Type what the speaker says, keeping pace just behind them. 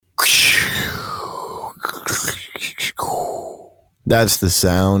That's the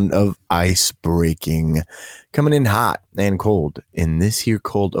sound of ice breaking, coming in hot and cold in this here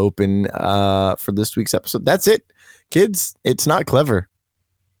cold open for this week's episode. That's it, kids. It's not clever.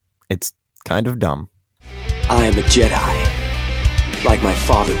 It's kind of dumb. I am a Jedi, like my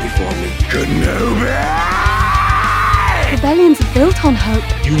father before me. Kenobi! Rebellions are built on hope.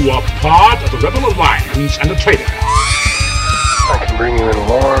 You are part of the Rebel Alliance and a traitor. I can bring you in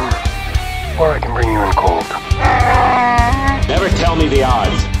warm, or I can bring you in cold. Never tell me the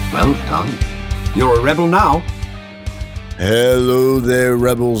odds. Well done. You're a rebel now. Hello there,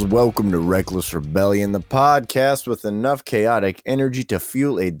 rebels. Welcome to Reckless Rebellion, the podcast with enough chaotic energy to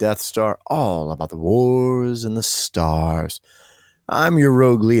fuel a Death Star, all about the wars and the stars. I'm your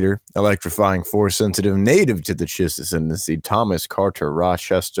rogue leader, electrifying force-sensitive native to the Chiss ascendancy, Thomas Carter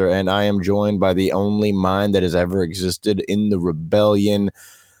Rochester, and I am joined by the only mind that has ever existed in the rebellion.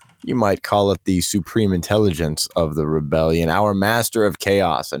 You might call it the supreme intelligence of the rebellion, our master of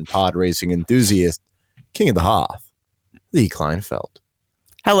chaos and pod racing enthusiast, King of the Hoth, the Kleinfeld.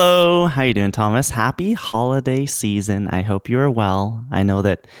 Hello, how you doing, Thomas? Happy holiday season. I hope you are well. I know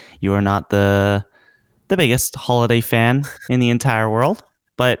that you are not the biggest holiday fan in the entire world,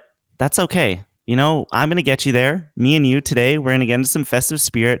 but that's okay. You know, I'm going to get you there. Me and you today, we're going to get into some festive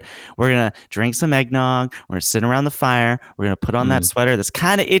spirit. We're going to drink some eggnog. We're going to sit around the fire. We're going to put on that sweater that's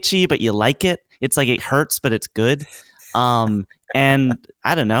kind of itchy, but you like it. It's like it hurts, but it's good. And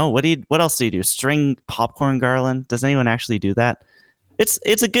I don't know. What else do you do? String popcorn garland? Does anyone actually do that?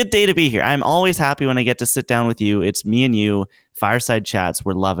 It's a good day to be here. I'm always happy when I get to sit down with you. It's me and you, fireside chats.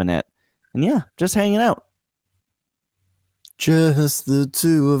 We're loving it. And yeah, just hanging out. Just the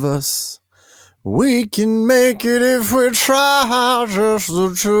two of us. We can make it if we try, just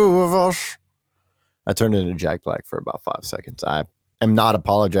the two of us. I turned into Jack Black for about 5 seconds. I am not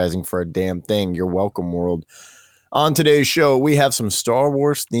apologizing for a damn thing. You're welcome, world. On today's show, we have some Star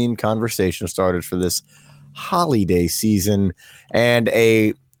Wars themed conversation started for this holiday season and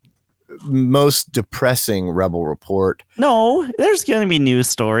a most depressing Rebel report. No, there's going to be news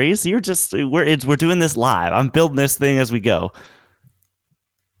stories. We're doing this live. I'm building this thing as we go.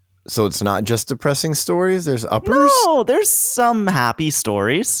 So it's not just depressing stories. There's uppers. No, there's some happy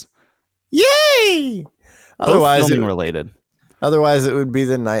stories. Yay! Otherwise, filming related. Otherwise, it would be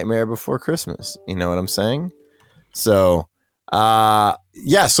the nightmare before Christmas. You know what I'm saying? So,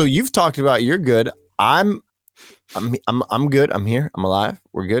 yeah. So you've talked about you're good. I'm good. I'm here. I'm alive.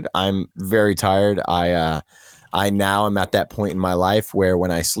 We're good. I'm very tired. I now am at that point in my life where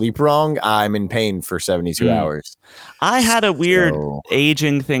when I sleep wrong, I'm in pain for 72 hours. I had a weird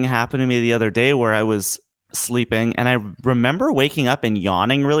aging thing happen to me the other day where I was sleeping and I remember waking up and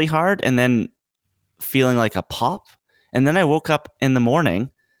yawning really hard and then feeling like a pop. And then I woke up in the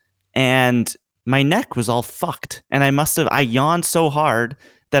morning and my neck was all fucked. And I yawned so hard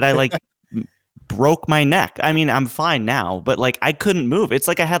that I broke my neck. I mean, I'm fine now, but I couldn't move. It's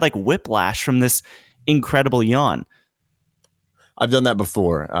like I had whiplash from this incredible yawn. I've done that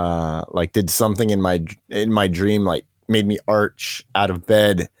before. Did something in my dream, made me arch out of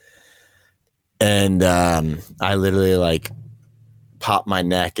bed, and I literally popped my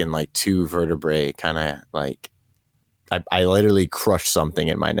neck and two vertebrae, kind of I literally crushed something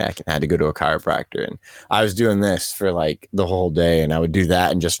in my neck and had to go to a chiropractor. And I was doing this for the whole day, and I would do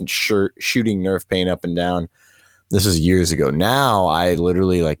that and just shooting nerve pain up and down. This is years ago. Now I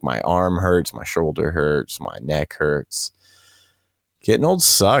literally my arm hurts, my shoulder hurts, my neck hurts. Getting old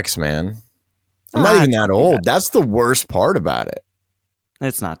sucks, man. I'm not even that old. That's the worst part about it.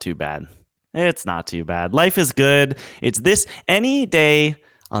 It's not too bad. It's not too bad. Life is good. Any day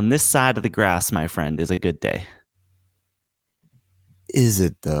on this side of the grass, my friend, is a good day. Is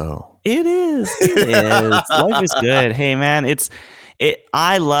it though? It is. It is. Life is good. Hey man,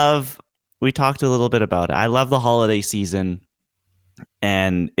 we talked a little bit about it. I love the holiday season,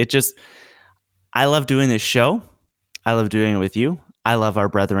 and I love doing this show. I love doing it with you. I love our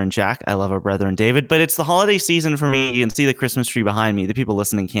brethren Jack. I love our brethren David, but it's the holiday season for me. You can see the Christmas tree behind me. The people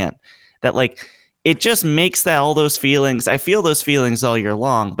listening can't. That it just makes all those feelings. I feel those feelings all year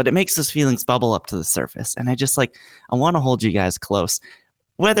long, but it makes those feelings bubble up to the surface. And I want to hold you guys close.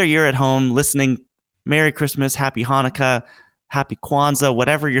 Whether you're at home listening, Merry Christmas, Happy Hanukkah, Happy Kwanzaa,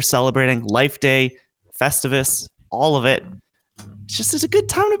 whatever you're celebrating, Life Day, Festivus, all of it. It's a good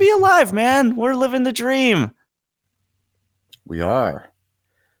time to be alive, man. We're living the dream. We are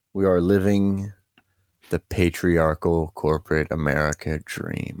living the patriarchal corporate America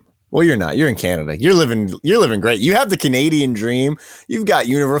dream. Well, you're not. You're in Canada. You're living great. You have the Canadian dream. You've got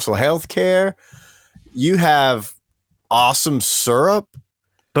universal health care. You have awesome syrup.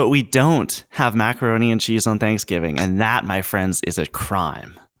 But we don't have macaroni and cheese on Thanksgiving, and that, my friends, is a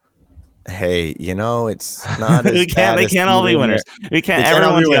crime. Hey, it's not as They bad as can't all be eating winners. We can't. They can't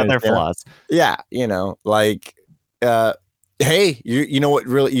all be Everyone's got winners, their yeah. flaws. Yeah, hey, you know what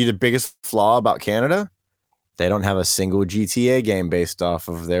really the biggest flaw about Canada? They don't have a single GTA game based off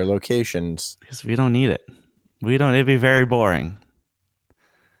of their locations. Because we don't need it. We don't. It'd be very boring.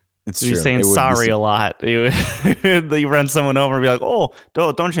 It's We'd be true. saying It would sorry a lot. You run someone over and be like, "Oh,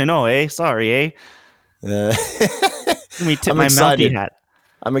 don't you know, eh? Sorry, eh?" Let me tip my mountie hat.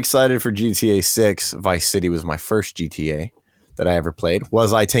 I'm excited for GTA 6. Vice City was my first GTA that I ever played.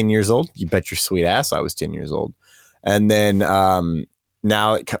 Was I 10 years old? You bet your sweet ass I was 10 years old. And then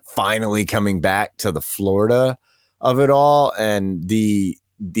now it finally coming back to the Florida of it all. And the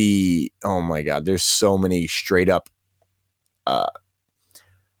oh my God, there's so many straight up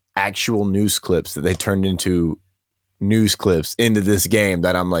actual news clips that they turned into news clips into this game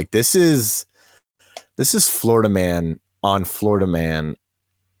that I'm like, this is Florida man on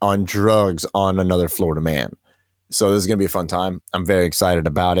drugs on another Florida man. So this is going to be a fun time. I'm very excited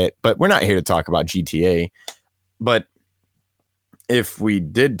about it, but we're not here to talk about GTA. But if we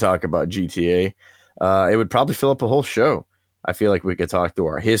did talk about GTA, it would probably fill up a whole show. I feel like we could talk through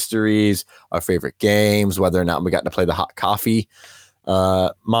our histories, our favorite games, whether or not we got to play the hot coffee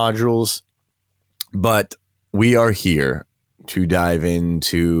modules. But we are here to dive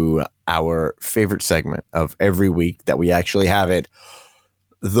into our favorite segment of every week that we actually have it.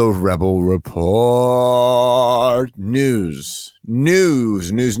 The Rebel Report. News. Hey, news.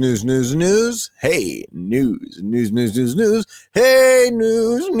 Hey, news. The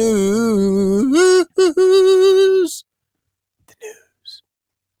news.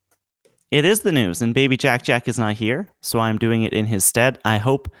 It is the news, and baby Jack is not here, so I'm doing it in his stead. I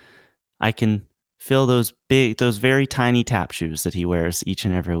hope I can fill those very tiny tap shoes that he wears each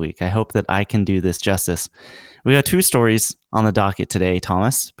and every week. I hope that I can do this justice. We got 2 stories on the docket today,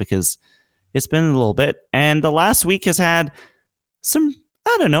 Thomas, because it's been a little bit. And the last week has had some,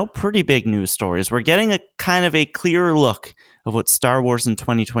 pretty big news stories. We're getting a kind of a clearer look of what Star Wars in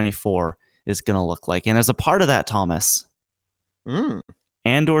 2024 is going to look like. And as a part of that, Thomas,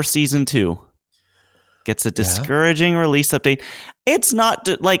 Andor Season 2 gets a discouraging release update. It's not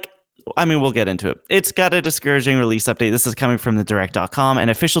we'll get into it. It's got a discouraging release update. This is coming from the direct.com, an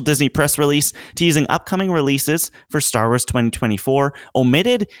official Disney press release teasing upcoming releases for Star Wars 2024,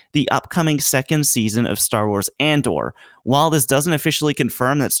 omitted the upcoming second season of Star Wars Andor. While this doesn't officially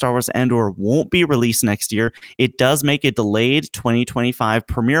confirm that Star Wars Andor won't be released next year, it does make a delayed 2025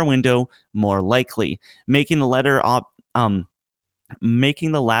 premiere window more likely, making the latter option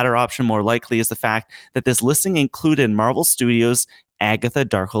more likely is the fact that this listing included Marvel Studios' Agatha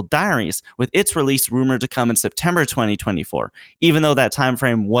Darkhold Diaries, with its release rumored to come in September 2024, even though that time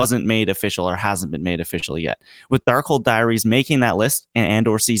frame wasn't made official or hasn't been made official yet. With Darkhold Diaries making that list and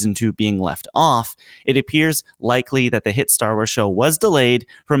Andor Season 2 being left off, it appears likely that the hit Star Wars show was delayed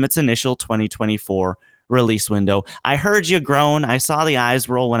from its initial 2024 release window. I heard you groan. I saw the eyes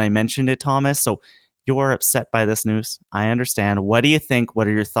roll when I mentioned it, Thomas, so you're upset by this news. I understand. What do you think? What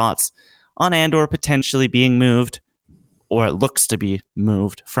are your thoughts on Andor potentially being moved, or it looks to be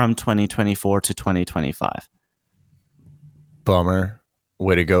moved, from 2024 to 2025? Bummer.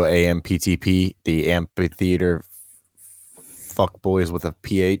 Way to go, AMPTP, the amphitheater fuckboys with a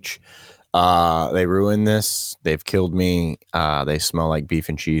PH. They ruined this. They've killed me. They smell like beef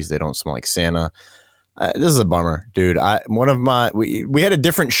and cheese. They don't smell like Santa. This is a bummer, dude. We had a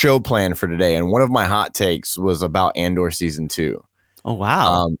different show plan for today, and one of my hot takes was about Andor Season 2. Oh,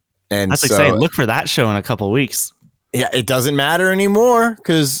 wow. And that's exciting. Look for that show in a couple of weeks. Yeah, it doesn't matter anymore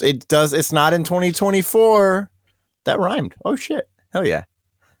because it's not in 2024. That rhymed. Oh shit. Hell yeah.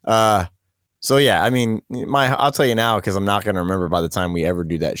 So yeah, I mean, I'll tell you now because I'm not going to remember by the time we ever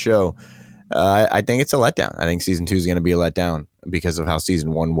do that show. I think it's a letdown. I think Season 2 is going to be a letdown because of how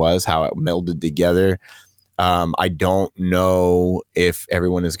Season 1 was, how it melded together. I don't know if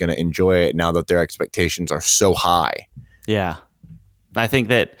everyone is going to enjoy it now that their expectations are so high. Yeah. I think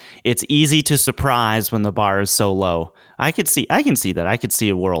that it's easy to surprise when the bar is so low. I can see that. I could see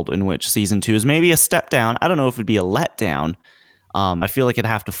a world in which Season 2 is maybe a step down. I don't know if it'd be a letdown. I feel like it'd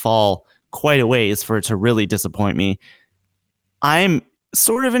have to fall quite a ways for it to really disappoint me. I'm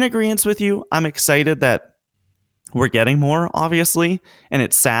sort of in agreement with you. I'm excited that we're getting more, obviously, and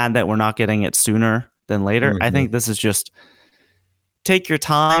it's sad that we're not getting it sooner than later. I think this is just take your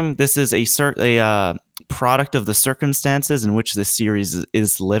time. This is a product of the circumstances in which this series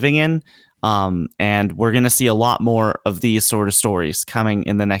is living in. And we're going to see a lot more of these sort of stories coming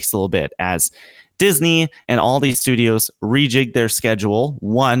in the next little bit as Disney and all these studios rejigged their schedule.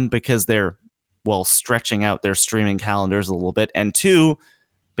 One, because they're stretching out their streaming calendars a little bit, and two,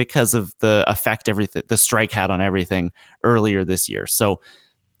 because of the effect the strike had on everything earlier this year. So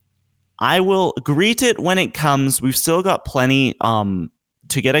I will greet it when it comes. We've still got plenty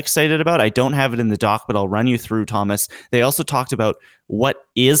to get excited about. I don't have it in the doc, but I'll run you through, Thomas. They also talked about what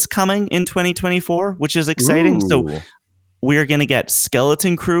is coming in 2024, which is exciting. Ooh. So we're going to get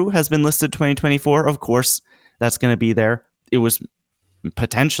Skeleton Crew has been listed 2024. Of course, that's going to be there. It was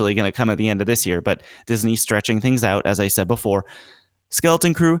potentially going to come at the end of this year, but Disney stretching things out, as I said before.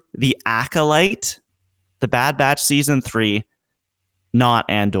 Skeleton Crew, The Acolyte, The Bad Batch Season 3, not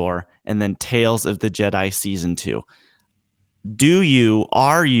Andor, and then Tales of the Jedi Season 2.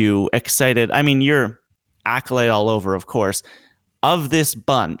 Are you excited? I mean, you're Acolyte all over, of course. Of this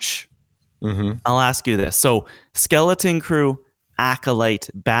bunch, I'll ask you this. So Skeleton Crew, Acolyte,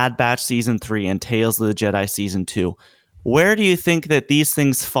 Bad Batch Season 3, and Tales of the Jedi Season 2. Where do you think that these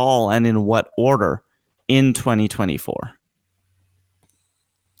things fall, and in what order in 2024?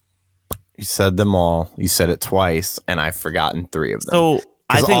 You said them all. You said it twice, and I've forgotten 3 of them. So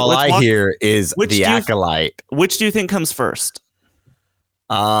I think all I hear is The Acolyte. Which do you think comes first?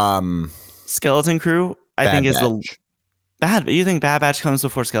 Skeleton Crew, I think is the bad. You think Bad Batch comes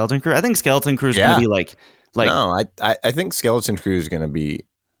before Skeleton Crew? I think Skeleton Crew is going to be like. No, I think Skeleton Crew is going to be.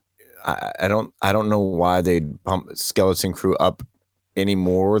 I don't know why they'd pump Skeleton Crew up any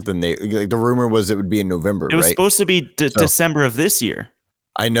more than they. Like, the rumor was it would be in November. It was supposed to be December of this year.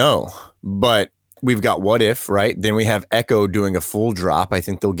 I know, but we've got What If, right? Then we have Echo doing a full drop. I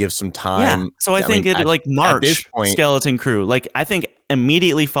think they'll give some time. Yeah. So I think March, at this point, Skeleton Crew. Like, I think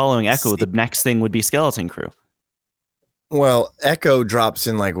immediately following Echo, the next thing would be Skeleton Crew. Well, Echo drops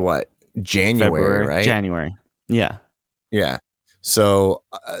in like what? January, February, right? January. Yeah. Yeah. So,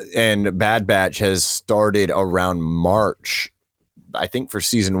 and Bad Batch has started around March. I think for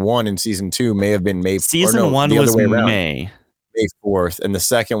season 1 and season 2 may have been May. Season 1 was May 4th, and the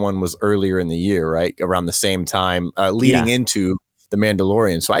second one was earlier in the year, right? Around the same time, leading into The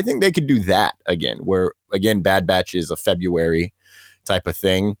Mandalorian. So I think they could do that again, where again, Bad Batch is a February type of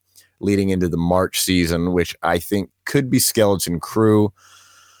thing leading into the March season, which I think could be Skeleton Crew.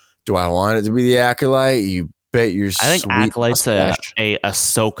 Do I want it to be The Acolyte? You bet your I think Acolyte's a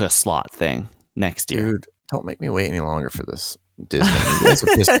Ahsoka slot thing next year. Dude, don't make me wait any longer for this. Disney. That's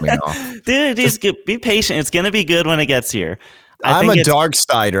what pissed me off. Dude, just be patient. It's going to be good when it gets here. I'm a dark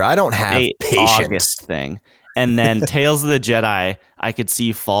sider. I don't have patience. August thing. And then Tales of the Jedi, I could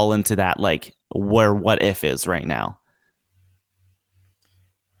see fall into that, like where What If is right now.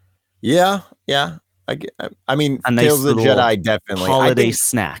 Yeah. I mean, nice Tales of the Jedi definitely. Holiday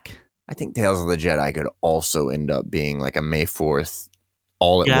snack. I think Tales of the Jedi could also end up being like a May 4th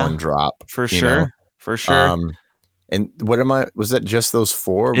all at one drop. For sure. For sure. And what was that just those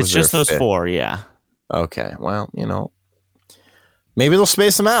 4? It's just those 4, yeah. Okay. Well, maybe they'll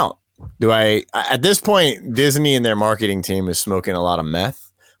space them out. At this point, Disney and their marketing team is smoking a lot of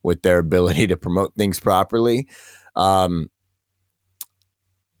meth with their ability to promote things properly,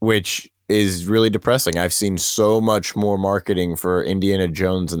 which is really depressing. I've seen so much more marketing for Indiana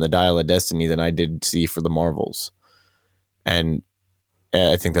Jones and the Dial of Destiny than I did see for the Marvels. And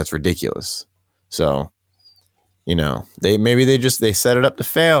I think that's ridiculous. So, they set it up to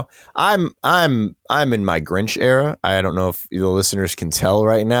fail. I'm in my Grinch era. I don't know if the listeners can tell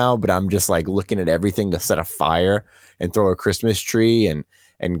right now, but I'm just like looking at everything to set a fire and throw a Christmas tree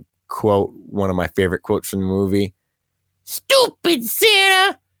and quote one of my favorite quotes from the movie. Stupid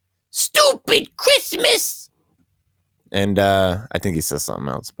Santa, stupid Christmas. And I think he says something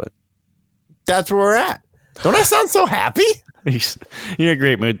else, but that's where we're at. Don't I sound so happy? You're in a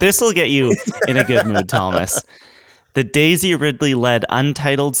great mood. This will get you in a good mood, Thomas. The Daisy Ridley-led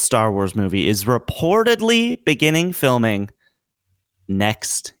untitled Star Wars movie is reportedly beginning filming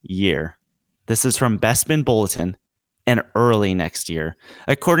next year. This is from Bespin Bulletin, and early next year.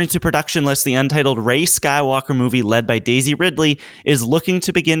 According to production list, the untitled Rey Skywalker movie led by Daisy Ridley is looking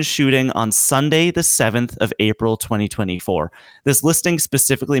to begin shooting on Sunday, the 7th of April, 2024. This listing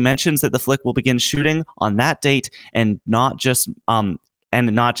specifically mentions that the flick will begin shooting on that date and not just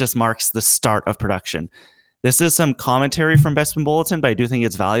marks the start of production. This is some commentary from Bespin Bulletin, but I do think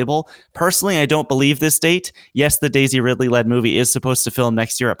it's valuable. Personally, I don't believe this date. Yes, the Daisy Ridley-led movie is supposed to film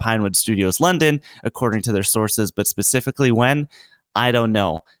next year at Pinewood Studios, London, according to their sources, but specifically when, I don't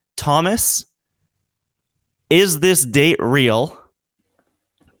know. Thomas, is this date real?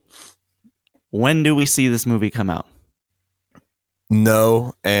 When do we see this movie come out?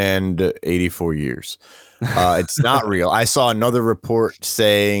 No, and 84 years. It's not real. I saw another report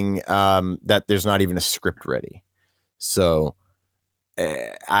saying that there's not even a script ready. So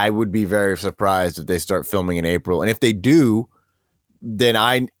I would be very surprised if they start filming in April. And if they do, then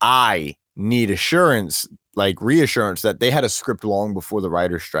I need assurance, like reassurance, that they had a script long before the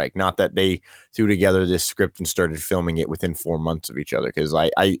writer's strike, not that they threw together this script and started filming it within 4 months of each other. Because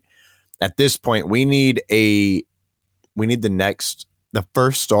I at this point we need the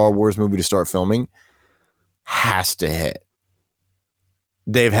first Star Wars movie to start filming has to hit.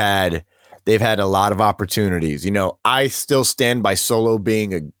 They've had a lot of opportunities. You know, I still stand by Solo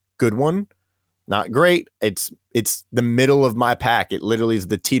being a good one. Not great. It's the middle of my pack. It literally is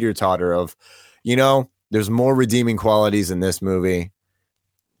the teeter-totter of, you know, there's more redeeming qualities in this movie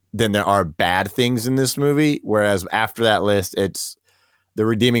than there are bad things in this movie. Whereas after that list, it's the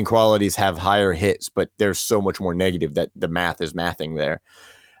redeeming qualities have higher hits, but there's so much more negative that the math is mathing there.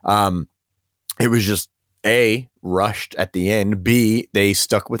 It was just A, rushed at the end. B, they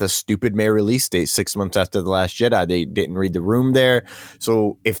stuck with a stupid May release date 6 months after The Last Jedi. They didn't read the room there.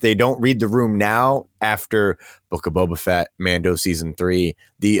 So if they don't read the room now, after Book of Boba Fett, Mando Season 3,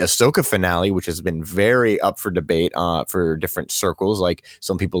 the Ahsoka finale, which has been very up for debate for different circles, like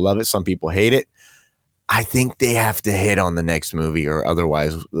some people love it, some people hate it. I think they have to hit on the next movie, or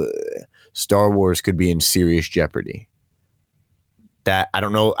otherwise Star Wars could be in serious jeopardy. That I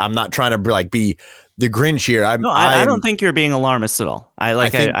don't know. I'm not trying to be the Grinch here. I don't think you're being alarmist at all.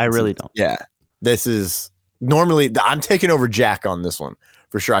 I really don't. Yeah, this is normally I'm taking over Jack on this one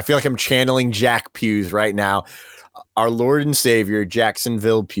for sure. I feel like I'm channeling Jack Pews right now, our Lord and Savior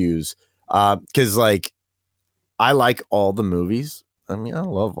Jacksonville Pews, because like I like all the movies. I mean, I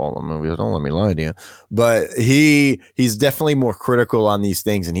love all the movies. Don't let me lie to you. But he's definitely more critical on these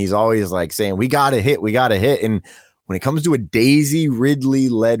things, and he's always like saying, we gotta hit. And when it comes to a Daisy Ridley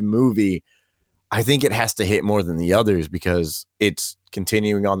led movie, I think it has to hit more than the others because it's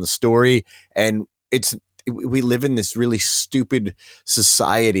continuing on the story, and we live in this really stupid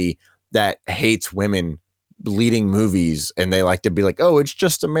society that hates women leading movies, and they like to be like, oh, it's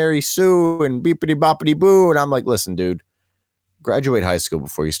just a Mary Sue and beepity boppity boo. And I'm like, listen, dude, graduate high school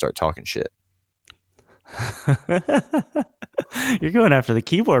before you start talking shit. You're going after the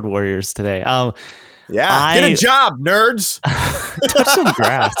keyboard warriors today. Yeah, get a job, nerds. Touch some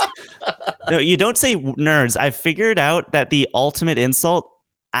grass. No, you don't say nerds. I figured out that the ultimate insult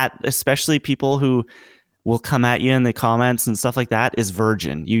at especially people who will come at you in the comments and stuff like that is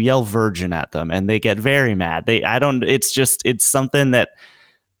virgin. You yell virgin at them and they get very mad. It's something that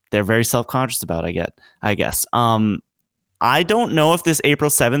they're very self-conscious about, I guess. I don't know if this April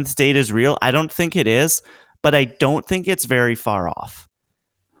 7th date is real. I don't think it is, but I don't think it's very far off.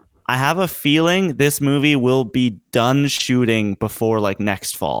 I have a feeling this movie will be done shooting before like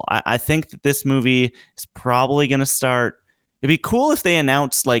next fall. I think that this movie is probably going to start. It'd be cool if they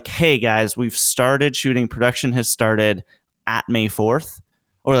announced like, hey guys, we've started shooting. Production has started at May 4th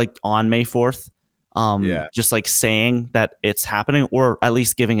or like on May 4th. Just like saying that it's happening or at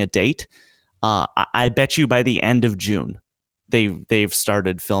least giving a date. I bet you by the end of June, they've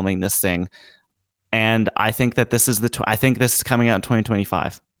started filming this thing. And I think that this is I think this is coming out in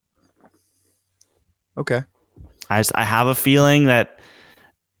 2025. Okay. I have a feeling that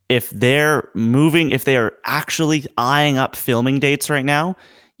if they are actually eyeing up filming dates right now,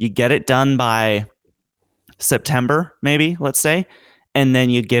 you get it done by September, maybe, let's say, and then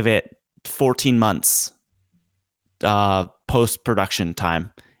you give it 14 months post-production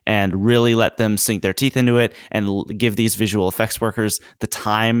time and really let them sink their teeth into it and give these visual effects workers the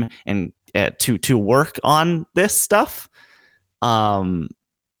time and to work on this stuff. And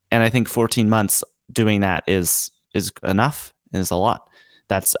I think 14 months doing that is enough, is a lot.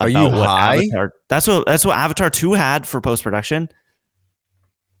 That's Are about you what high? Avatar. That's what Avatar 2 had for post-production.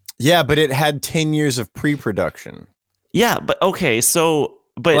 Yeah, but it had 10 years of pre-production. Yeah, but okay, so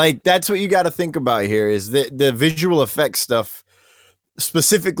but like that's what you got to think about here is the visual effects stuff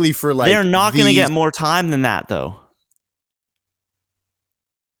specifically for like they're not going to get more time than that though.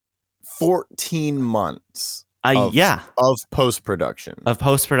 14 months. Of post-production. Of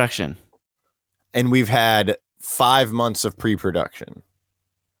post-production. And we've had 5 months of pre-production.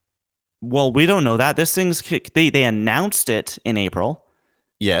 Well, we don't know that. This thing's they announced it in April.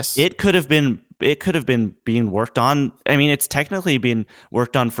 Yes. It could have been being worked on. I mean, it's technically been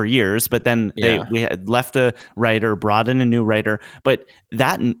worked on for years, but then we had left a writer, brought in a new writer. But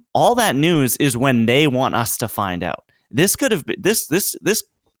all that news is when they want us to find out. This could have been this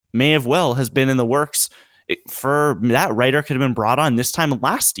may have well has been in the works for that writer could have been brought on this time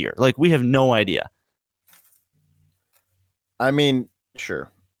last year. Like we have no idea. I mean, sure.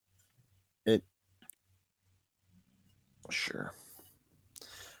 Sure.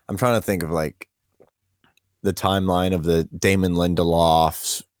 I'm trying to think of like the timeline of the Damon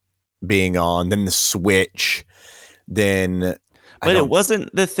Lindelof's being on, then the Switch, then. But it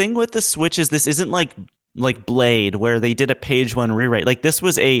wasn't the thing with the Switch is this isn't like Blade where they did a page one rewrite. Like this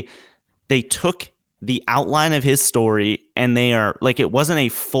was they took the outline of his story and they are like it wasn't a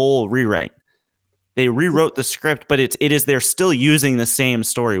full rewrite. They rewrote the script, but they're still using the same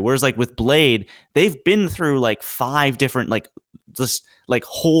story. Whereas like with Blade, they've been through like 5 different like just like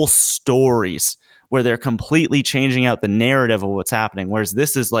whole stories where they're completely changing out the narrative of what's happening. Whereas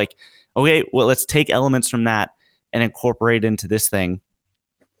this is like, okay, well, let's take elements from that and incorporate into this thing.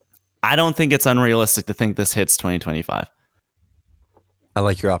 I don't think it's unrealistic to think this hits 2025. I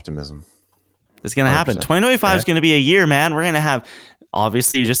like your optimism. It's going to happen. 2025 is going to be a year, man. We're going to have,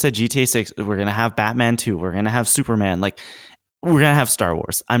 obviously, you just said GTA 6. We're going to have Batman 2. We're going to have Superman. Like, we're going to have Star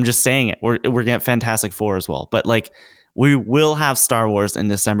Wars. I'm just saying it. We're going to have Fantastic Four as well. But, like, we will have Star Wars in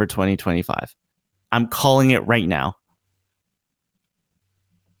December 2025. I'm calling it right now.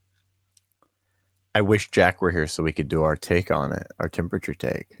 I wish Jack were here so we could do our take on it, our temperature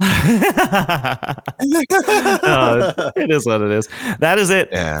take. It is what it is. That is it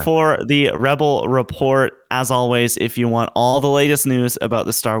for the Rebel Report. As always, if you want all the latest news about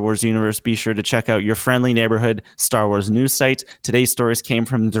the Star Wars universe, be sure to check out your friendly neighborhood Star Wars news site. Today's stories came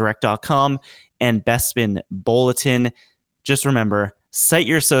from direct.com and Bespin Bulletin. Just remember, cite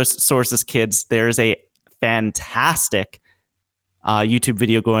your sources, kids. There's a fantastic YouTube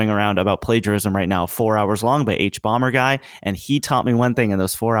video going around about plagiarism right now, 4 hours long by H Bomber Guy, and he taught me one thing in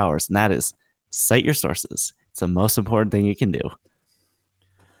those 4 hours, and that is cite your sources. It's the most important thing you can do.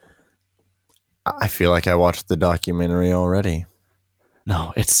 I feel like I watched the documentary already.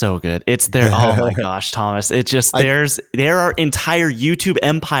 No, it's so good. It's there. Oh my gosh, Thomas. It's just there are entire YouTube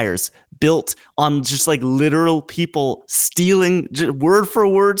empires built on just like literal people stealing, word for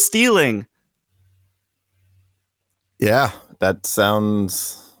word stealing. Yeah, that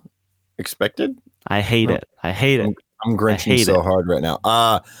sounds expected. I hate it. I hate it. I'm grinching so hard right now.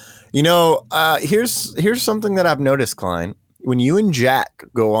 Here's something that I've noticed, Klein. When you and Jack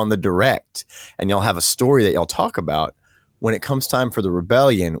go on the direct and y'all have a story that y'all talk about, when it comes time for the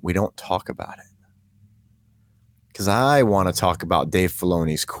rebellion, we don't talk about it. Because I want to talk about Dave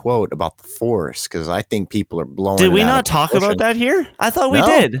Filoni's quote about the Force, because I think people are blowing it out. Did we not talk about that here? I thought we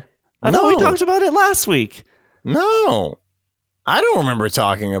did. I thought we talked about it last week. No. I don't remember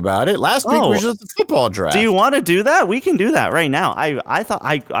talking about it. Last week was just the football draft. Do you want to do that? We can do that right now.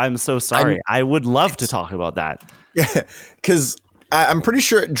 I'm so sorry. I would love to talk about that. Yeah, because I'm pretty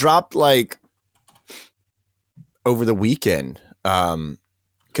sure it dropped like over the weekend.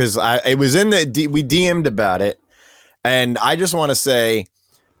 Because it was in we DM'd about it, and I just want to say,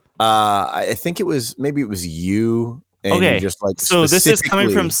 I think it was you. And okay, just like so this is coming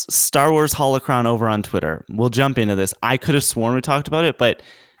from Star Wars Holocron over on Twitter. We'll jump into this. I could have sworn we talked about it, but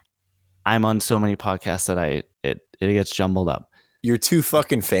I'm on so many podcasts that it gets jumbled up. You're too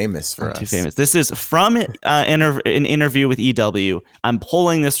fucking famous for us. Too famous. This is from an interview with EW. I'm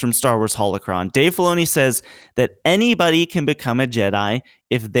pulling this from Star Wars Holocron. Dave Filoni says that anybody can become a Jedi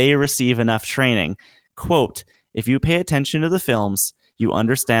if they receive enough training. Quote, if you pay attention to the films, you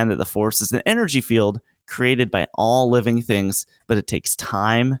understand that the Force is an energy field created by all living things, but it takes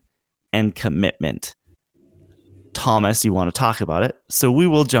time and commitment. Thomas, you want to talk about it? So we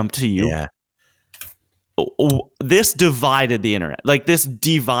will jump to you. Yeah. This divided the internet. Like, this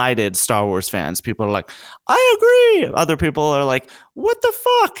divided Star Wars fans. People are like, I agree. Other people are like, what the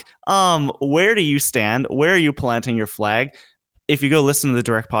fuck? Where do you stand? Where are you planting your flag? If you go listen to the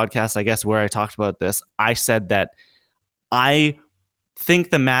direct podcast, I guess, where I talked about this, I said that I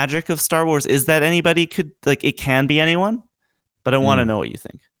think the magic of Star Wars is that anybody could, like, it can be anyone, but I want to know what you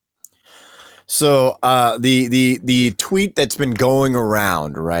think. So the tweet that's been going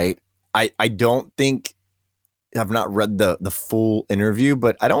around, right? I don't think, I've not read the full interview,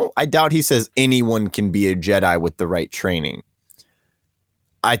 but I doubt he says anyone can be a Jedi with the right training.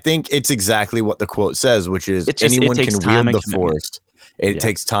 I think it's exactly what the quote says, which is anyone can wield the Force. It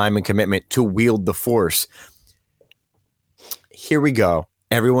takes time and commitment to wield the Force. Here we go.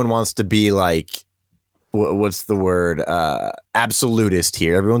 Everyone wants to be like, what's the word? Absolutist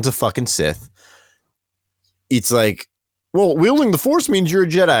here. Everyone's a fucking Sith. It's like, well, wielding the Force means you're a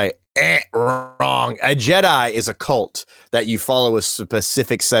Jedi. Wrong. A Jedi is a cult that you follow a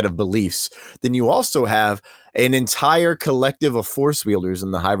specific set of beliefs. Then you also have an entire collective of Force wielders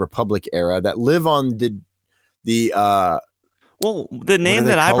in the High Republic era that live on the name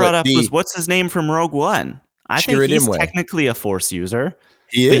that I brought up was what's his name from Rogue One. I think Chirrut he's Imwe. technically a Force user,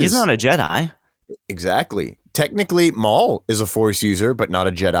 He but is. he's not a Jedi. Exactly. Technically, Maul is a Force user, but not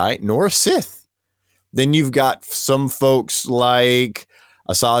a Jedi nor a Sith. Then you've got some folks like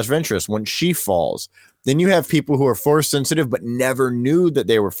Asajj Ventress when she falls. Then you have people who are Force sensitive but never knew that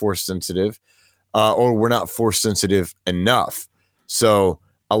they were Force sensitive, or were not Force sensitive enough. So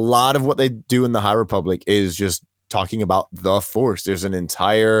a lot of what they do in the High Republic is just talking about the Force. There's an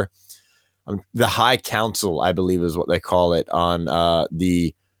entire the High Council, I believe is what they call it, on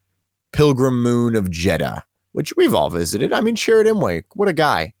the Pilgrim Moon of Jeddah, which we've all visited. I mean, Chirrut Imwe, what a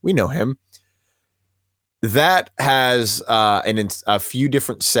guy. We know him. That has a few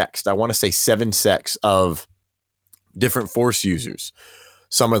different sects. I want to say 7 sects of different Force users.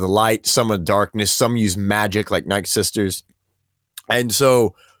 Some are the light, some are the darkness, some use magic like Night Sisters. And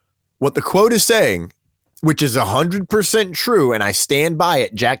so what the quote is saying, which is 100% true, and I stand by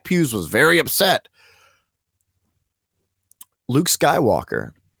it, Jack Hughes was very upset. Luke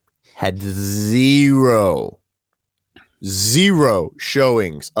Skywalker had zero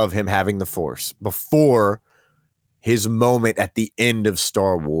showings of him having the Force before his moment at the end of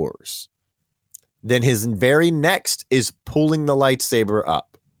Star Wars. Then his very next is pulling the lightsaber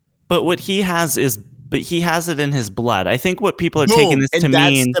up. But what he has he has it in his blood. I think what people are taking this to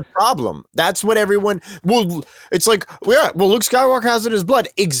mean. That's the problem. That's what everyone. Well, it's like, yeah. Well, Luke Skywalker has it in his blood.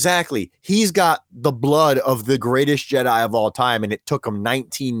 Exactly. He's got the blood of the greatest Jedi of all time, and it took him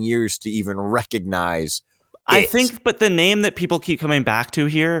 19 years to even recognize. I think, but the name that people keep coming back to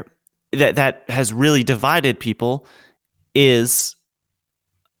here, that has really divided people, is.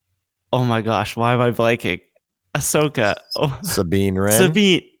 Oh my gosh! Why am I blanking? Ahsoka. Oh. Sabine Wren.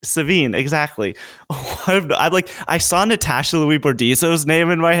 Sabine, exactly. Oh, I saw Natasha Louis Bordizzo's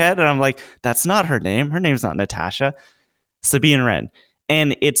name in my head, and I'm like, that's not her name. Her name's not Natasha. Sabine Wren.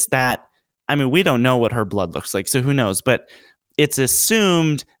 And it's that, I mean, we don't know what her blood looks like, so who knows? But it's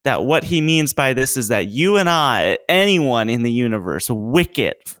assumed that what he means by this is that you and I, anyone in the universe,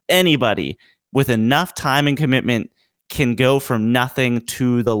 Wicket, anybody with enough time and commitment can go from nothing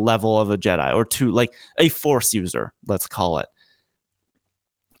to the level of a Jedi, or to like a Force user, let's call it.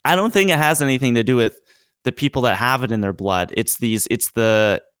 I don't think it has anything to do with the people that have it in their blood. It's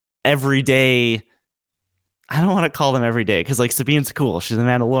the everyday. I don't want to call them everyday because like Sabine's cool. She's a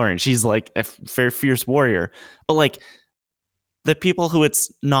Mandalorian. She's like a very fierce warrior. But like the people who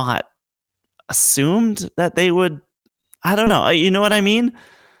it's not assumed that they would, I don't know. You know what I mean?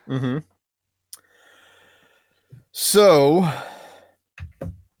 Mm-hmm. So,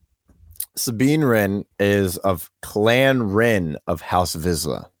 Sabine Wren is of Clan Wren of House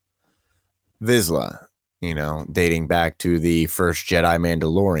Vizsla. Vizsla, dating back to the first Jedi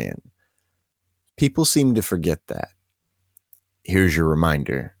Mandalorian. People seem to forget that. Here's your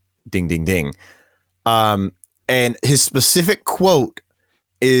reminder. Ding, ding, ding. And his specific quote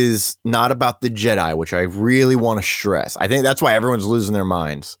is not about the Jedi, which I really want to stress. I think that's why everyone's losing their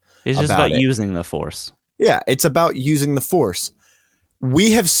minds. It's just about using the Force. Yeah, it's about using the Force.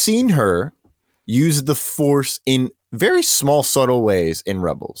 We have seen her use the Force in very small, subtle ways in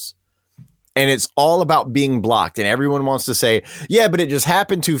Rebels. And it's all about being blocked. And everyone wants to say, yeah, but it just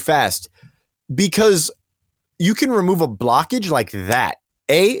happened too fast. Because you can remove a blockage like that.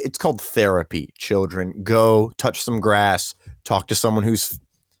 It's called therapy, children. Go touch some grass. Talk to someone who's...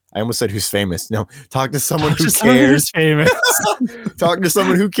 I almost said who's famous. No, talk to someone who cares. Famous. Talk to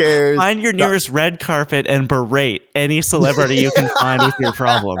someone who cares. Find your nearest red carpet and berate any celebrity you can find with your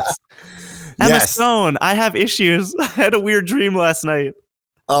problems. Emma Stone, I have issues. I had a weird dream last night.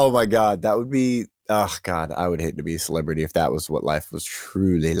 Oh my God. That would be, oh God, I would hate to be a celebrity if that was what life was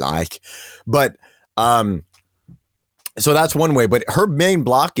truly like. But, so that's one way, but her main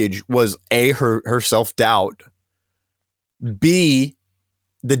blockage was her self-doubt, B,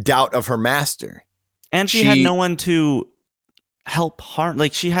 the doubt of her master. And she had no one to help harm.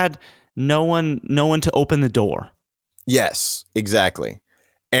 Like she had no one to open the door. Yes, exactly.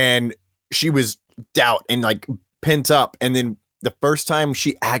 And she was doubt and like pent up. And then the first time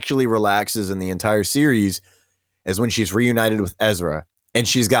she actually relaxes in the entire series is when she's reunited with Ezra. And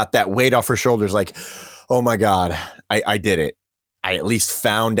she's got that weight off her shoulders. Like, oh my God, I did it. I at least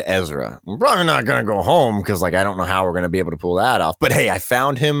found Ezra. I'm probably not going to go home because like I don't know how we're going to be able to pull that off. But hey, I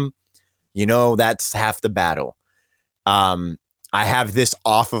found him. That's half the battle. I have this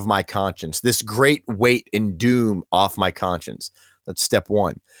off of my conscience. This great weight and doom off my conscience. That's step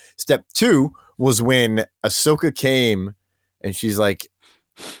one. Step two was when Ahsoka came and she's like,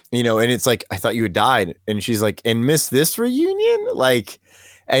 and it's like, I thought you had died. And she's like, and miss this reunion? Like,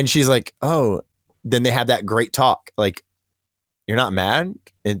 and she's like, oh, then they have that great talk. Like, you're not mad?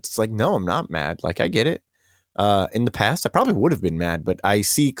 It's like, no, I'm not mad. Like, I get it. In the past, I probably would have been mad, but I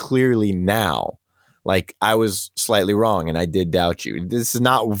see clearly now, like I was slightly wrong and I did doubt you. This is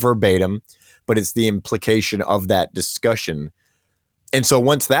not verbatim, but it's the implication of that discussion. And so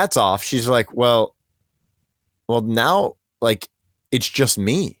once that's off, she's like, well, now, like, it's just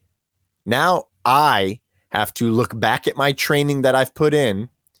me. Now I have to look back at my training that I've put in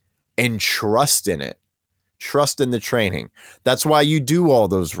and trust in it. Trust in the training. That's why you do all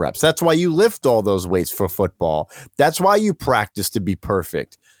those reps. That's why you lift all those weights for football. That's why you practice to be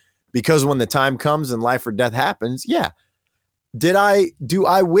perfect. Because when the time comes and life or death happens, yeah. Do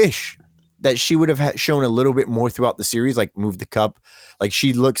I wish that she would have shown a little bit more throughout the series, like move the cup, like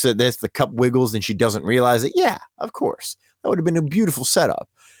she looks at this, the cup wiggles and she doesn't realize it? Yeah, of course. That would have been a beautiful setup.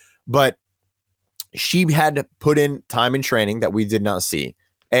 But she had to put in time and training that we did not see.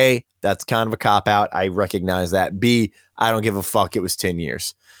 A, that's kind of a cop out. I recognize that. B, I don't give a fuck. It was 10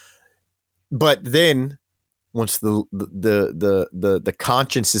 years. But then once the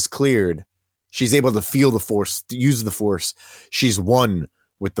conscience is cleared, she's able to feel the force, to use the force. She's one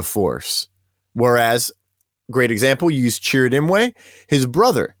with the force. Whereas, great example, you use Chiridimwe, his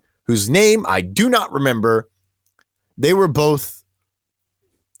brother, whose name I do not remember. They were both,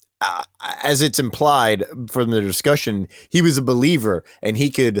 as it's implied from the discussion, he was a believer and he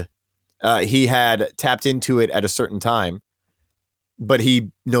had tapped into it at a certain time, but he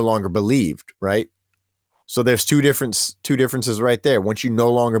no longer believed, right? So there's two differences right there. Once you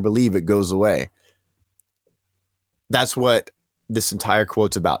no longer believe, it goes away. That's what this entire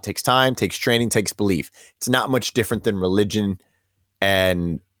quote's about. Takes time, takes training, takes belief. It's not much different than religion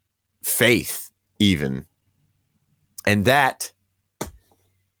and faith, even. And that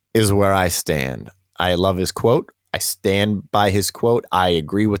is where I stand. I love his quote. I stand by his quote. I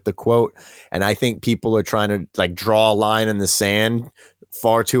agree with the quote. And I think people are trying to like draw a line in the sand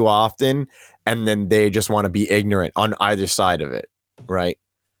far too often. And then they just want to be ignorant on either side of it. Right.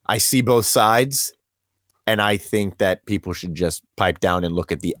 I see both sides. And I think that people should just pipe down and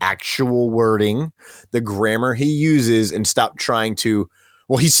look at the actual wording, the grammar he uses, and stop trying to,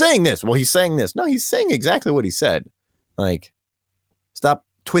 well, he's saying this. Well, he's saying this. No, he's saying exactly what he said. Like, stop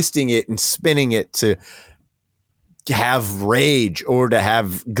twisting it and spinning it to have rage or to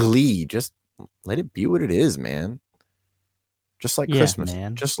have glee. Just let it be what it is, man. Just like Christmas.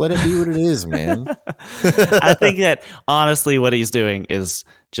 Man. Just let it be what it is, man. I think that honestly what he's doing is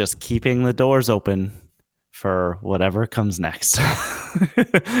just keeping the doors open for whatever comes next.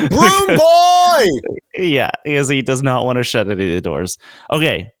 Broom boy! Yeah, because he does not want to shut any of the doors.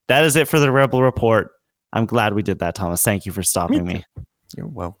 Okay, that is it for the Rebel Report. I'm glad we did that, Thomas. Thank you for stopping me. You're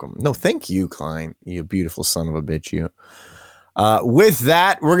welcome. No, thank you, Klein. You beautiful son of a bitch, you. With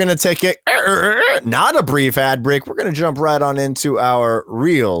that, we're going to take not a brief ad break. We're going to jump right on into our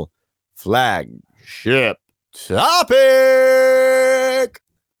real flagship topic.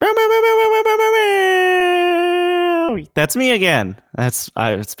 That's me again. It's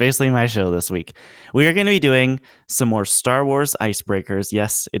basically my show this week. We are going to be doing some more Star Wars Icebreakers.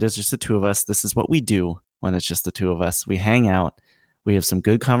 Yes, it is just the two of us. This is what we do when it's just the two of us. We hang out. We have some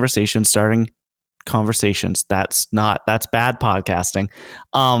good conversations, starting conversations. That's bad podcasting.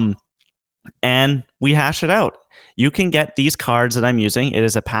 And we hash it out. You can get these cards that I'm using. It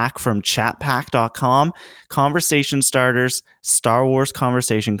is a pack from chatpack.com. Conversation starters, Star Wars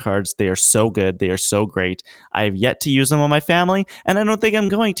conversation cards. They are so good. They are so great. I have yet to use them on my family, and I don't think I'm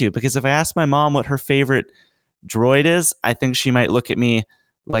going to, because if I ask my mom what her favorite droid is, I think she might look at me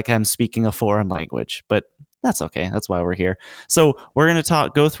like I'm speaking a foreign language, but that's okay. That's why we're here. So we're going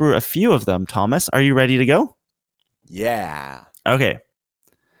to go through a few of them. Thomas, are you ready to go? Yeah. Okay.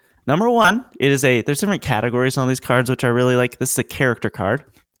 Number one, there's different categories on these cards, which I really like. This is a character card.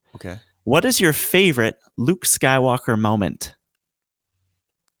 Okay. What is your favorite Luke Skywalker moment?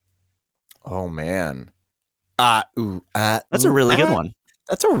 Oh, man. That's a really good one.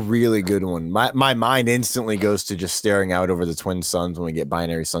 That's a really good one. My mind instantly goes to just staring out over the twin suns when we get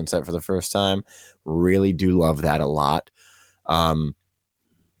Binary Sunset for the first time. Really do love that a lot. I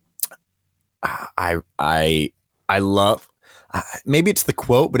love, maybe it's the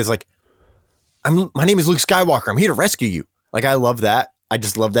quote, but it's like, my name is Luke Skywalker. I'm here to rescue you. Like, I love that. I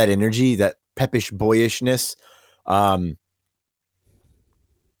just love that energy, that peppish boyishness. Man,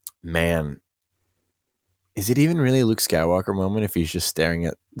 is it even really a Luke Skywalker moment if he's just staring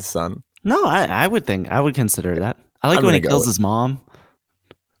at the sun? No, I would consider that. I like when he kills his mom.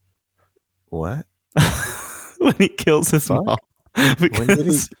 What? When he kills his mom.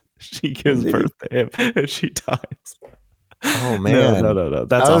 Because she gives birth to him and she dies. Oh, man. No.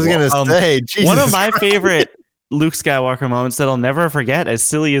 That's I was going to say, Jesus one of my Christ. favorite Luke Skywalker moments that I'll never forget, as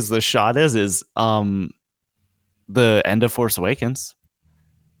silly as the shot is the end of Force Awakens.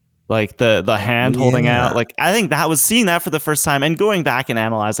 Like the hand holding out. Like I think that was seeing that for the first time and going back and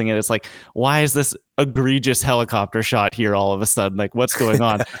analyzing it. It's like, why is this egregious helicopter shot here all of a sudden? Like what's going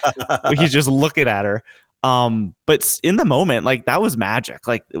on? He's just looking at her. But in the moment, like that was magic.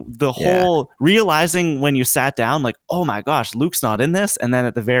 Like the whole realizing when you sat down, like, oh my gosh, Luke's not in this. And then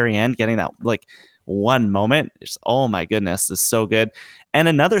at the very end, getting that like one moment, it's, oh my goodness, it's so good. And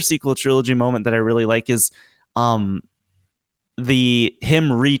another sequel trilogy moment that I really like is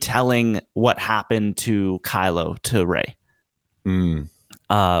him retelling what happened to Kylo to Rey.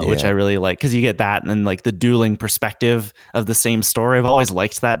 Which I really like because you get that and then like the dueling perspective of the same story. I've always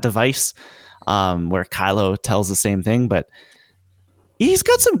liked that device where Kylo tells the same thing, but he's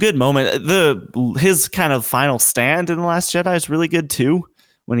got some good moment. His kind of final stand in The Last Jedi is really good too.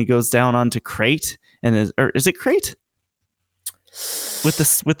 When he goes down onto Crate and is it Crate with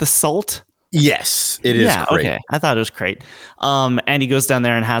the salt? Yes, it is. Yeah, Crate. okay. I thought it was Crate. And he goes down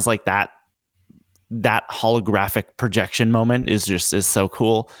there and has like that holographic projection moment is so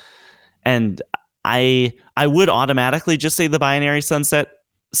cool. And I would automatically just say the binary sunset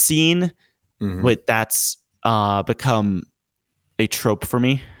scene, but that's become a trope for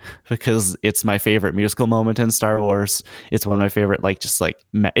me because it's my favorite musical moment in Star Wars. It's one of my favorite, it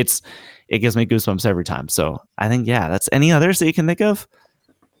gives me goosebumps every time. So I think, that's any others that you can think of?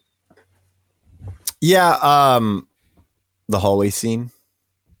 Yeah. The hallway scene,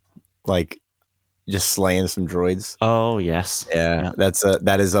 like just slaying some droids. Oh yes. Yeah.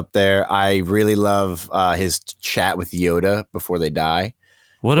 That is up there. I really love his chat with Yoda before they die.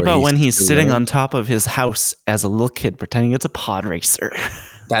 What about when he's sitting on top of his house as a little kid pretending it's a pod racer?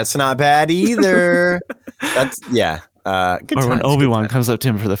 That's not bad either. Good or times, when Obi-Wan comes up to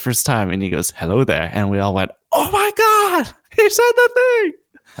him for the first time and he goes, "Hello there," and we all went, "Oh my god, he said the thing!"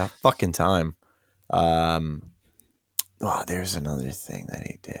 That fucking time. There's another thing that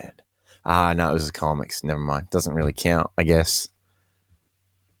he did. No, it was the comics. Never mind. Doesn't really count, I guess.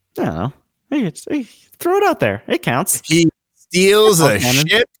 I don't know. Hey, throw it out there. It counts. He steals a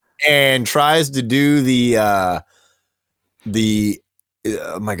ship and tries to do the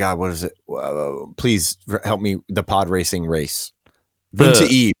oh my god, what is it? Please help me. The pod racing race. Boon to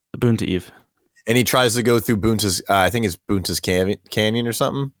Eve. Boon to Eve. And he tries to go through Boonta's, I think it's Boonta's Canyon or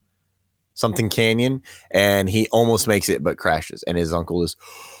something. Something Canyon. And he almost makes it, but crashes. And his uncle is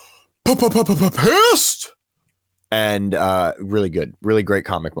pissed. And really good. Really great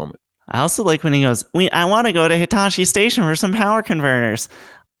comic moment. I also like when he goes, I want to go to Hitachi Station for some power converters.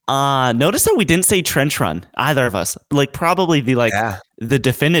 Notice that we didn't say trench run, either of us. Like probably the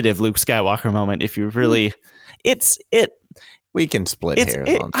definitive Luke Skywalker moment. If you really, we can split hairs.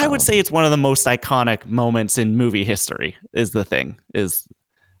 I would say it's one of the most iconic moments in movie history. Is the thing is,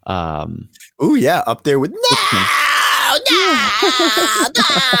 oh yeah, up there with no.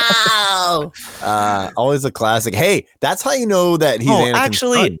 Always a classic. Hey, that's how you know that he's Anakin's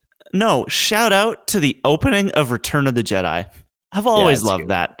son. No, shout out to the opening of Return of the Jedi. I've always loved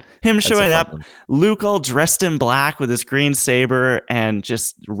that. Him showing up, Luke all dressed in black with his green saber and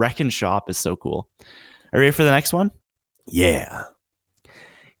just wrecking shop is so cool. Are you ready for the next one? Yeah.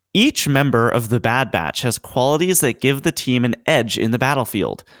 Each member of the Bad Batch has qualities that give the team an edge in the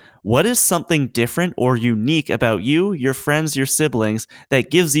battlefield. What is something different or unique about you, your friends, your siblings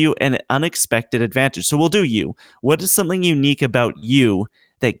that gives you an unexpected advantage? So we'll do you. What is something unique about you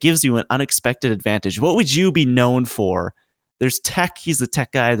that gives you an unexpected advantage? What would you be known for? There's Tech, he's the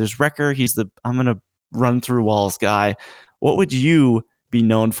tech guy. There's Wrecker, he's the I'm going to run through walls guy. What would you be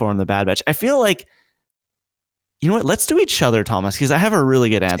known for in the Bad Batch? I feel like, you know what? Let's do each other, Thomas, because I have a really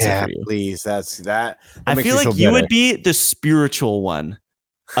good answer for you. Please. That I feel like you would be the spiritual one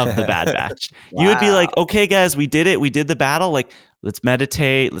of the Bad Batch. Wow. You would be like, okay, guys, we did it. We did the battle. Like, let's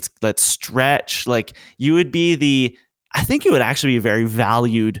meditate. Let's stretch. Like, you would be I think you would actually be a very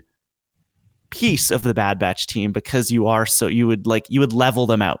valued piece of the Bad Batch team because you would level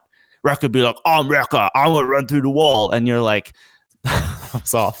them out. Wrecker would be like, I'm Wrecker. I'm going to run through the wall. And you're like, that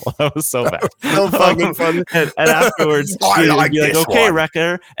was awful. That was so bad. So fucking fun. And afterwards, you'd be like, okay,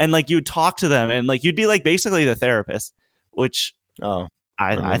 Wrecker. And like, you'd talk to them and like, you'd be like basically the therapist, which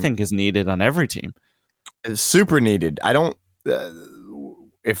I think is needed on every team. It's super needed. I don't,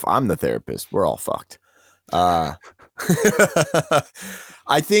 if I'm the therapist, we're all fucked.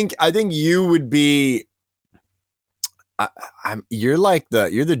 I think you would be. You're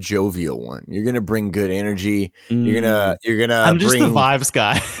the jovial one. You're gonna bring good energy. You're gonna. I'm just the vibes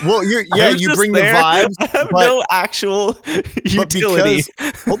guy. Well, you bring the vibes. I have no actual utility.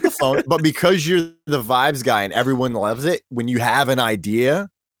 Hold the phone. But because you're the vibes guy and everyone loves it, when you have an idea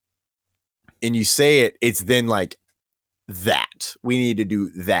and you say it, it's then like that. We need to do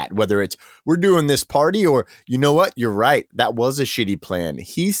that. Whether it's we're doing this party or you know what? You're right. That was a shitty plan.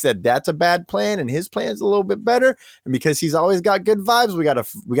 He said that's a bad plan and his plan's a little bit better. And because he's always got good vibes,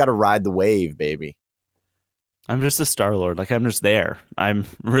 we gotta ride the wave, baby. I'm just a Star-Lord. Like, I'm just there. I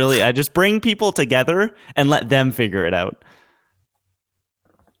just bring people together and let them figure it out.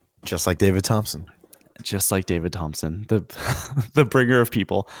 Just like David Thompson. Just like David Thompson, the the bringer of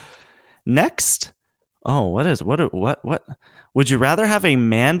people. Next, what would you rather have a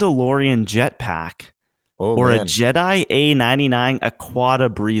Mandalorian jetpack or a Jedi A99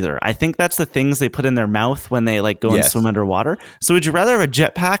 Aquata breather? I think that's the things they put in their mouth when they like go and swim underwater. So would you rather have a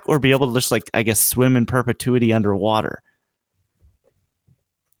jetpack or be able to just like, I guess, swim in perpetuity underwater?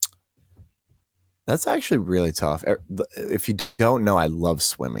 That's actually really tough. If you don't know, I love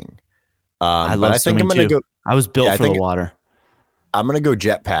swimming. I love swimming too. I was built for the water. I'm going to go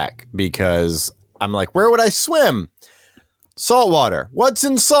jetpack because I'm like, where would I swim? Saltwater. What's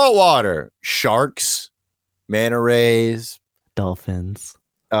in saltwater? Sharks, manta rays, dolphins,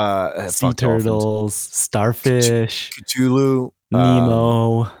 sea turtles, starfish, Cthulhu,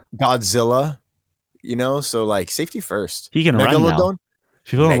 Nemo, Godzilla. You know, so like safety first. He can run now.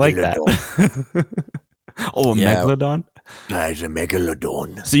 People don't like that. Oh, yeah. Megalodon. Nice, a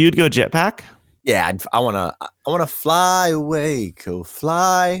megalodon. So you'd go jetpack? Yeah, I wanna fly away. Go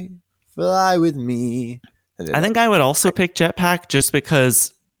fly with me. I think I would also pick jetpack just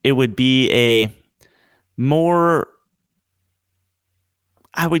because it would be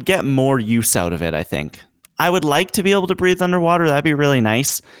I would get more use out of it, I think. I would like to be able to breathe underwater. That'd be really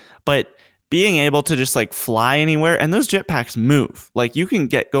nice. But being able to just like fly anywhere, and those jetpacks move. Like you can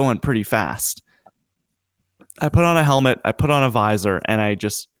get going pretty fast. I put on a helmet, I put on a visor, and I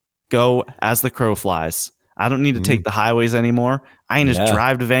just go as the crow flies. I don't need to take the highways anymore. I can just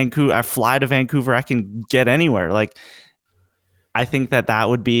drive to Vancouver. I fly to Vancouver. I can get anywhere. Like, I think that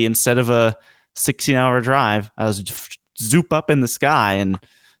would be, instead of a 16-hour drive, I was zoop up in the sky and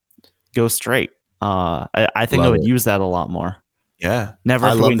go straight. I think I would use that a lot more. Yeah. Never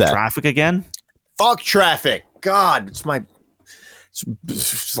avoiding traffic again. Fuck traffic. God, it's like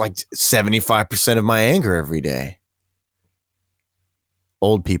 75% of my anger every day.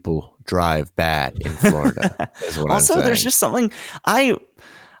 Old people drive bad in Florida. Is what also, I'm there's just something I'm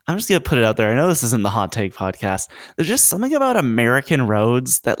just gonna put it out there. I know this isn't the hot take podcast. There's just something about American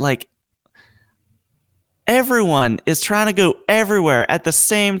roads that like everyone is trying to go everywhere at the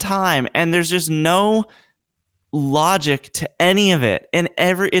same time, and there's just no logic to any of it. And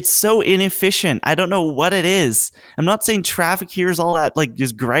it's so inefficient. I don't know what it is. I'm not saying traffic here is all that like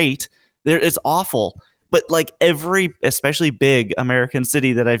is great. It's awful. But like especially big American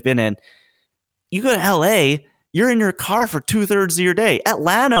city that I've been in, you go to LA, you're in your car for 2/3 of your day.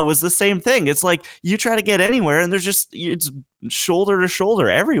 Atlanta was the same thing. It's like you try to get anywhere and it's shoulder to shoulder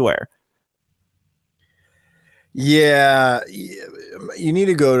everywhere. Yeah, you need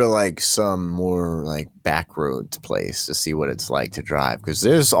to go to like some more like back roads place to see what it's like to drive, because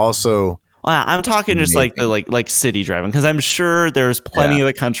there's also I'm talking just like the like city driving, because I'm sure there's plenty of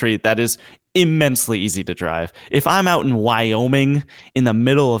the country that is immensely easy to drive. If I'm out in Wyoming in the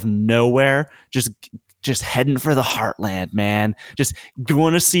middle of nowhere, just heading for the heartland, man, just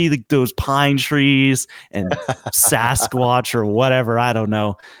going to see those pine trees and Sasquatch or whatever, I don't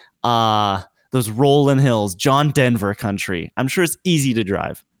know, those rolling hills, John Denver country, I'm sure it's easy to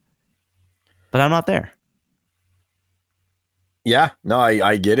drive, but I'm not there. Yeah, no,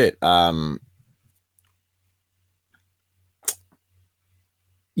 I get it.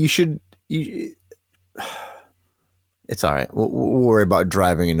 It's all right. We'll worry about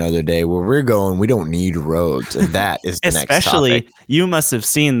driving another day. Where we're going, we don't need roads, and that is the especially next topic. You must have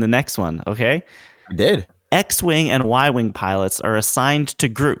seen the next one. Okay, I did. X-Wing and Y-Wing pilots are assigned to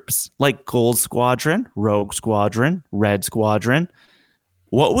groups like Gold Squadron, Rogue Squadron, Red Squadron.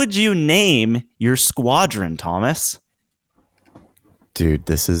 What would you name your squadron, Thomas? Dude,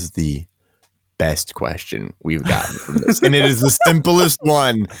 this is the best question we've gotten from this, and it is the simplest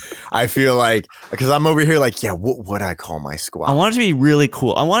one. I feel like, because I'm over here like, yeah, what would I call my squad? I want it to be really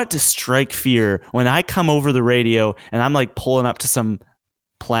cool. I want it to strike fear when I come over the radio and I'm like pulling up to some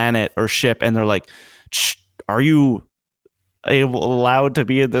planet or ship, and they're like, "Are you allowed to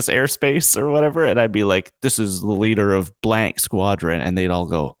be in this airspace or whatever?" And I'd be like, "This is the leader of blank squadron," and they'd all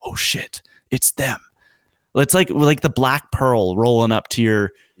go, "Oh shit, it's them." It's like the Black Pearl rolling up to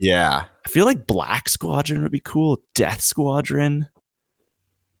your. Yeah. I feel like Black Squadron would be cool. Death Squadron.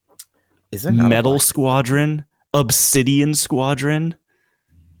 Is it Metal Squadron? Obsidian Squadron?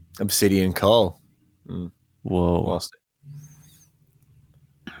 Obsidian Cull. Whoa.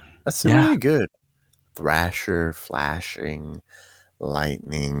 That's really good. Thrasher, Flashing,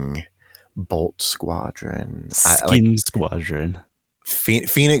 Lightning, Bolt Squadron. I like Skin Squadron.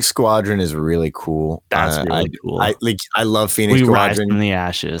 Phoenix Squadron is really cool. That's really cool. I love Phoenix We rise Squadron. from the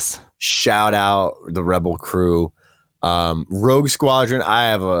ashes. Shout out the Rebel crew. Rogue Squadron.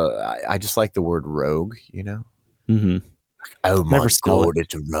 I just like the word rogue, you know? Mm-hmm. Oh my god,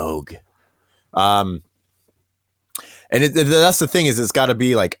 it's a rogue. And that's the thing, is it's got to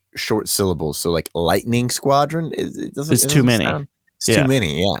be like short syllables. So like Lightning Squadron, It's too many. It's too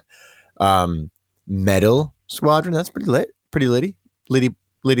many, yeah. Metal Squadron, that's pretty lit, pretty litty.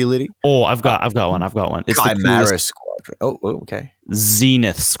 Oh, I've got one. It's the Chimera coolest. Squadron. Oh, okay.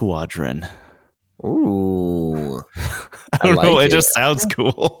 Zenith Squadron. Ooh, I don't know. It just sounds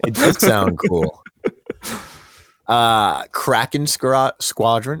cool. It does sound cool. Kraken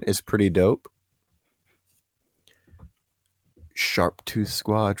Squadron is pretty dope. Sharptooth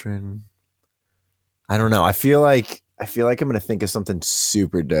Squadron. I don't know. I feel like I'm gonna think of something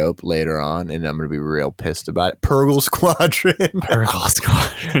super dope later on, and I'm gonna be real pissed about it. Purgle Squadron. Purgle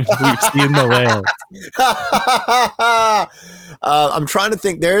Squadron. We've seen the whale. I'm trying to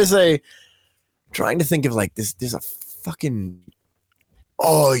think. Trying to think of like this. There's a fucking.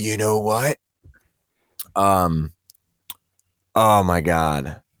 Oh, you know what? Oh my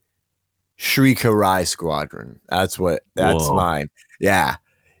god. Shrika Rai Squadron. That's Whoa. mine. Yeah.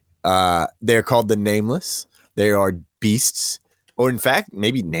 They're called the Nameless. They are beasts. Or in fact,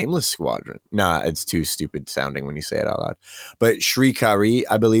 maybe Nameless Squadron. Nah, it's too stupid sounding when you say it out loud. But Shrikari,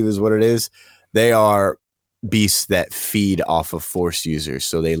 I believe is what it is. They are beasts that feed off of Force users.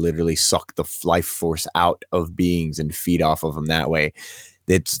 So they literally suck the life force out of beings and feed off of them that way.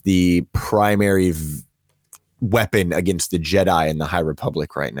 It's the primary weapon against the Jedi in the High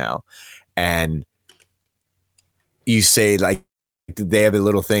Republic right now. And you say like they have a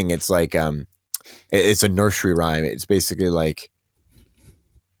little thing. It's like it's a nursery rhyme. It's basically like,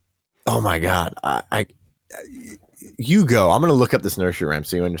 oh my god, you go. I'm gonna look up this nursery rhyme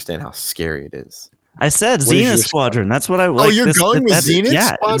so you understand how scary it is. I said Zenith Squadron. That's what I like. Oh, you're going with Zenith?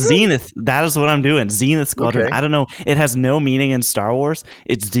 Yeah, Squadron? Zenith. That is what I'm doing. Zenith Squadron. Okay. I don't know. It has no meaning in Star Wars.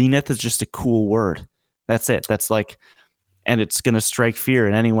 It's Zenith is just a cool word. That's it. That's like, and it's gonna strike fear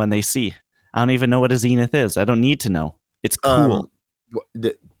in anyone they see. I don't even know what a Zenith is. I don't need to know. It's cool.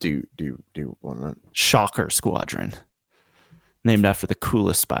 Do one. Shocker Squadron. Named after the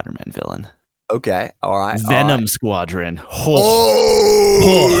coolest Spider-Man villain. Okay, all right. Venom Squadron.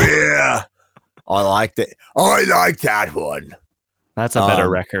 Oh yeah, I like that. I like that one. That's a better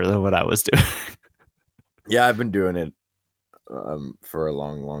record than what I was doing. Yeah, I've been doing it for a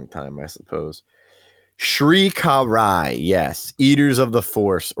long time, I suppose. Shri Karai, yes. Eaters of the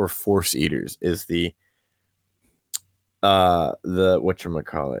Force or Force Eaters is the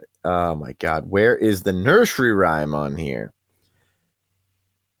whatchamacallit. Oh my god, where is the nursery rhyme on here?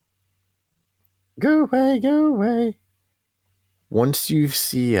 Go away. Once you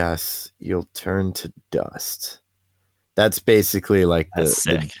see us, you'll turn to dust. That's basically like the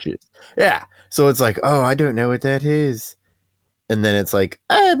gist. Yeah. So it's like, oh, I don't know what that is. And then it's like,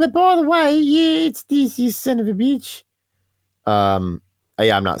 oh, but by the way, yeah, it's this, you son of a bitch.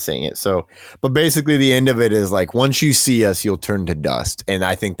 Yeah, I'm not saying it. So, but basically the end of it is like, once you see us, you'll turn to dust. And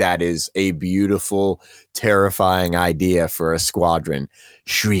I think that is a beautiful, terrifying idea for a squadron.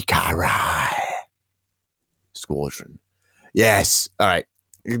 Shrikarai Squadron. Yes. All right.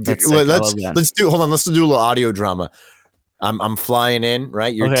 Let's do hold on. Let's do a little audio drama. I'm flying in,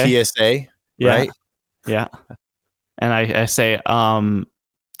 right? You're TSA, right? Yeah. And I say,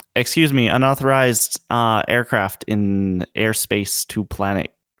 excuse me, unauthorized aircraft in airspace to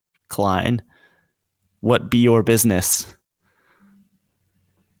planet Klein. What be your business?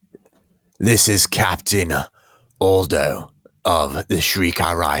 This is Captain Aldo of the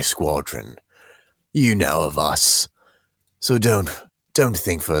Shrikarai Squadron. You know of us. So don't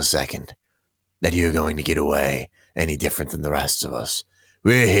think for a second that you're going to get away any different than the rest of us.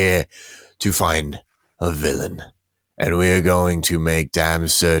 We're here to find a villain. And we're going to make damn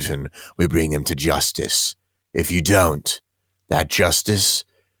certain we bring him to justice. If you don't, that justice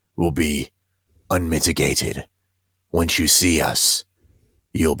will be unmitigated. Once you see us,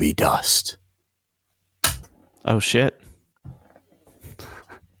 you'll be dust. Oh, shit.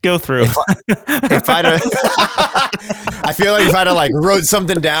 Go through. If I'd I feel like if I'd have like wrote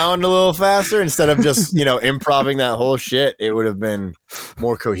something down a little faster instead of just, improving that whole shit, it would have been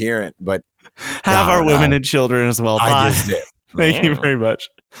more coherent. But have our women and children as well. I just did. Thank you very much.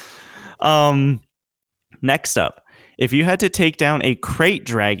 Next up, if you had to take down a crate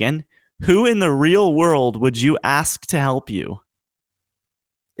dragon, who in the real world would you ask to help you?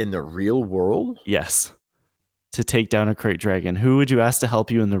 In the real world? Yes. To take down a crate dragon. Who would you ask to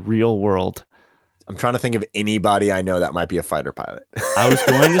help you in the real world? I'm trying to think of anybody I know that might be a fighter pilot. I was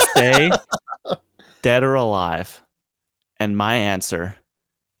going to say dead or alive. And my answer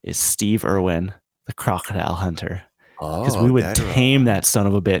is Steve Irwin, the crocodile hunter. Because we would tame that son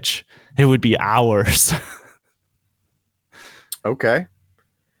of a bitch. It would be ours. Okay.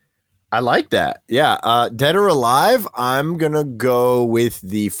 I like that. Yeah. Dead or alive, I'm going to go with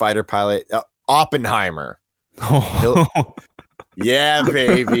the fighter pilot, Oppenheimer. Yeah,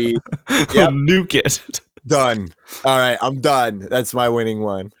 baby. Yep. Nuke it. Done. All right. I'm done. That's my winning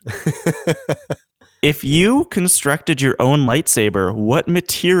one. If you constructed your own lightsaber, what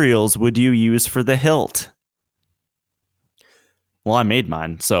materials would you use for the hilt? Well, I made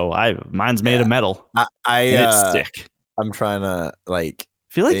mine, so mine's made of metal. It's thick. I'm trying to like.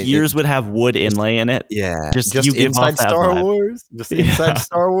 I feel like yours would have wood inlay in it. Yeah, just you inside Star Wars. Just inside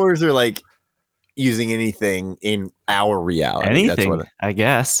Star Wars, or like using anything in our reality. Anything, I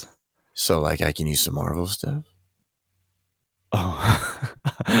guess. So, like, I can use some Marvel stuff. Oh,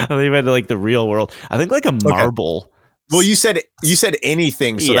 I think about like the real world. I think like a marble. Okay. Well, you said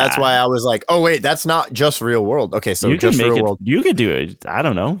anything, so that's why I was like, oh wait, that's not just real world. Okay, so just real world. You could do it. I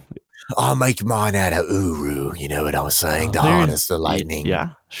don't know. I'll make mine out of Uru. You know what I was saying? To harness the lightning. Yeah,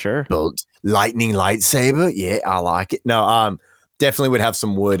 sure. Bolt, lightning lightsaber. Yeah, I like it. No, definitely would have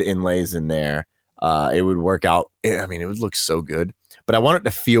some wood inlays in there. It would work out. I mean, it would look so good. But I want it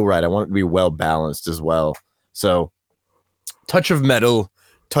to feel right. I want it to be well balanced as well. So, touch of metal,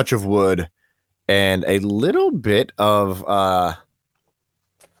 touch of wood, and a little bit of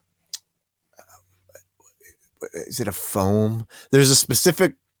is it a foam? There's a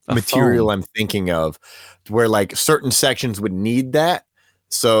specific material I'm thinking of where like certain sections would need that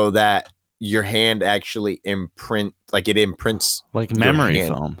so that your hand actually imprints like memory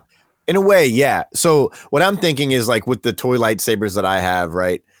foam. In a way, yeah. So what I'm thinking is like with the toy lightsabers that I have,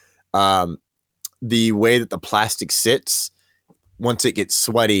 right? The way that the plastic sits, once it gets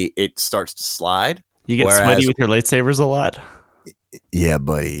sweaty, it starts to slide. You get sweaty with your lightsabers a lot? Yeah,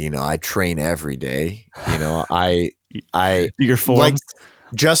 buddy. You know, I train every day. You know, I your forms. Like,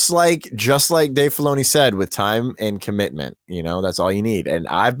 just like Dave Filoni said, with time and commitment, you know, that's all you need. And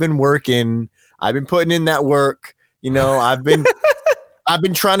I've been working, I've been putting in that work, you know, I've been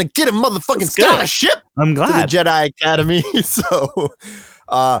trying to get a motherfucking scholarship. I'm glad. To the Jedi Academy. So,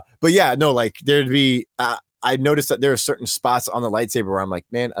 but yeah, no, like there'd be, I noticed that there are certain spots on the lightsaber where I'm like,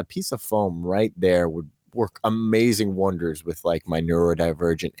 man, a piece of foam right there would work amazing wonders with like my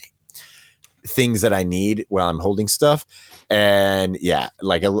neurodivergent things that I need while I'm holding stuff. And yeah,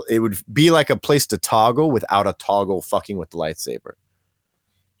 like it would be like a place to toggle without a toggle fucking with the lightsaber.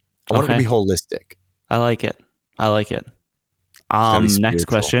 I want it to be holistic. I like it. Next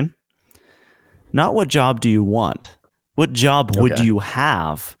question. Not what job do you want? What job would you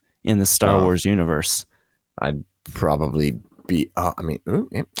have in the Star Wars universe? I'd probably be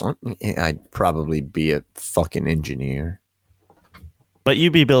I'd probably be a fucking engineer. But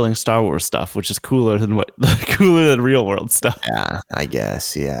you'd be building Star Wars stuff, which is cooler than real world stuff. Yeah, I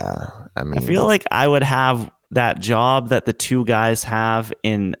guess. Yeah. I mean, I feel like I would have that job that the two guys have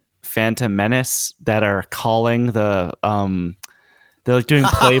in Phantom Menace that are calling the they're like doing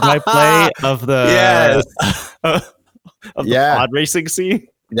play-by-play of the pod racing scene.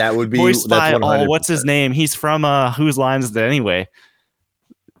 That would be voiced by what's his name? He's from Whose Lines Is It Anyway?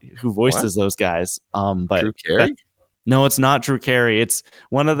 Who voices those guys? But Drew Carey? No, it's not Drew Carey. It's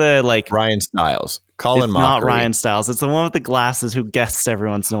one of the like Ryan Stiles. Colin Mockery. Not Ryan Stiles. It's the one with the glasses who guests every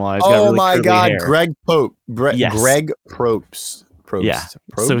once in a while. He's got oh really my god, hair. Greg Pope. Yes. Greg Probst. Yeah.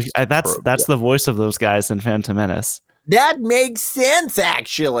 So that's the voice of those guys in Phantom Menace. That makes sense,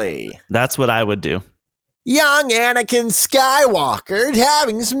 actually. That's what I would do. Young Anakin Skywalker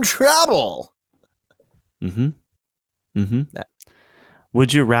having some trouble.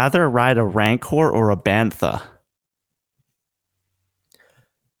 Would you rather ride a Rancor or a Bantha?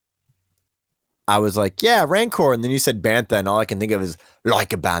 I was like, yeah, Rancor. And then you said Bantha, and all I can think of is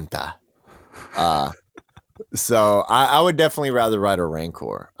like a Bantha. So I would definitely rather ride a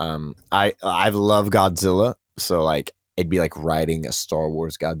Rancor. I love Godzilla. So like it'd be like riding a Star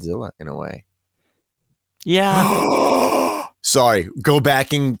Wars Godzilla in a way. Yeah. Sorry, going back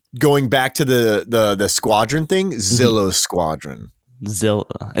to the squadron thing. Zillow Squadron.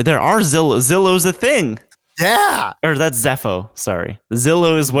 There are Zillow's a thing. Yeah. Or that's Zepho. Sorry.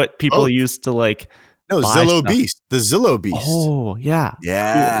 Zillow is what people use to like. No, Zillow stuff. Beast. The Zillow Beast. Oh, yeah.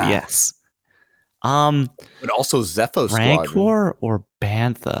 Yeah. Ooh, yes. But also Zepho Squadron. Rancor or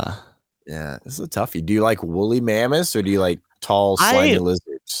Bantha? Yeah, this is a toughie. Do you like woolly mammoths or do you like tall, slimy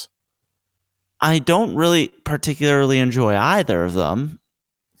lizards? I don't really particularly enjoy either of them.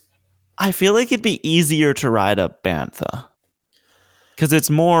 I feel like it'd be easier to ride a Bantha because it's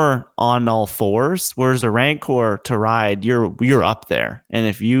more on all fours, whereas a Rancor to ride, you're up there, and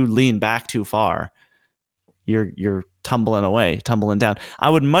if you lean back too far, you're tumbling away, tumbling down. I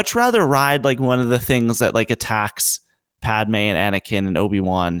would much rather ride like one of the things that like attacks Padme and Anakin and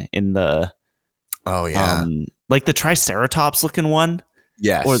Obi-Wan in the like the Triceratops looking one.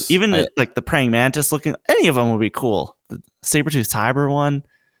 Yes. Or even like the praying mantis looking, any of them would be cool. The saber-toothed tiger one.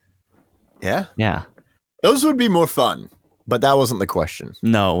 Yeah. Yeah. Those would be more fun, but that wasn't the question.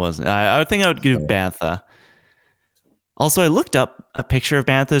 No, it wasn't. I would think I would give Bantha. Also, I looked up a picture of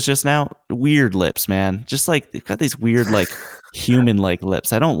Banthas just now. Weird lips, man. Just like they've got these weird, like human-like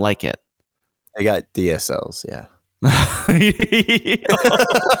lips. I don't like it. They got DSLs, yeah. Oh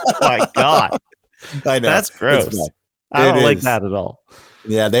my God. I know. That's gross. I don't like that at all.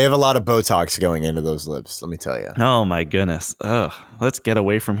 Yeah, they have a lot of Botox going into those lips, let me tell you. Oh my goodness. Ugh. Let's get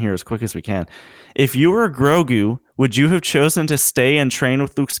away from here as quick as we can. If you were Grogu, would you have chosen to stay and train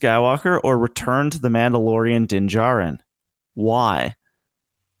with Luke Skywalker or return to the Mandalorian Din Djarin? Why?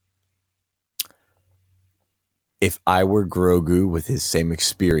 If I were Grogu with his same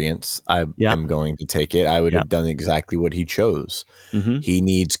experience, I'm going to take it. I would have done exactly what he chose. Mm-hmm. He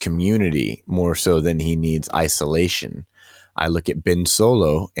needs community more so than he needs isolation. I look at Ben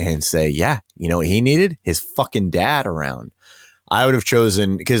Solo and say, yeah, you know what he needed? His fucking dad around. I would have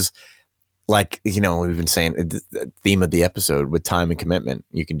chosen, because like, you know, we've been saying the theme of the episode with time and commitment,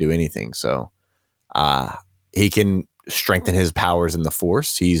 you can do anything. So he can strengthen his powers in the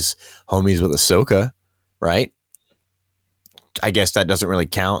Force. He's homies with Ahsoka, right? I guess that doesn't really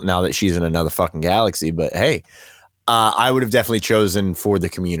count now that she's in another fucking galaxy, but hey, I would have definitely chosen for the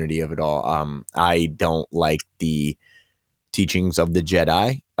community of it all. I don't like the teachings of the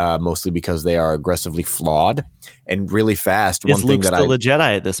Jedi, mostly because they are aggressively flawed and really fast. Is Luke still a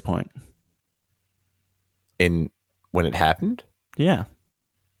Jedi at this point? In when it happened? Yeah.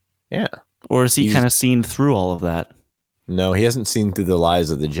 Yeah. Or is he kind of seen through all of that? No, he hasn't seen through the lies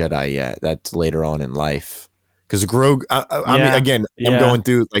of the Jedi yet. That's later on in life. Because Grogu, I mean, again, I'm going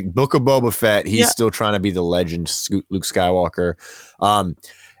through like Book of Boba Fett. He's still trying to be the legend, Luke Skywalker.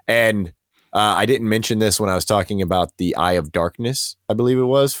 And I didn't mention this when I was talking about the Eye of Darkness, I believe it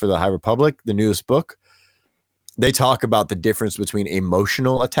was, for the High Republic, the newest book. They talk about the difference between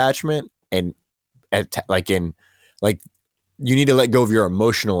emotional attachment and you need to let go of your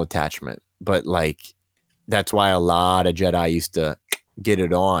emotional attachment. But like, that's why a lot of Jedi used to get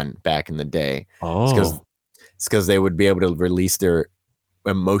it on back in the day. Oh. It's because they would be able to release their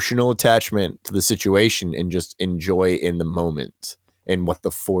emotional attachment to the situation and just enjoy in the moment and what the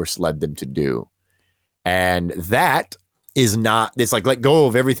Force led them to do. And that is not, it's like, let go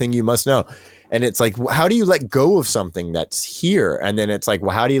of everything you must know. And it's like, how do you let go of something that's here? And then it's like,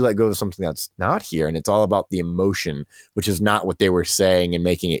 well, how do you let go of something that's not here? And it's all about the emotion, which is not what they were saying and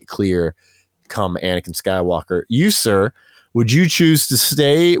making it clear come Anakin Skywalker. You, sir, would you choose to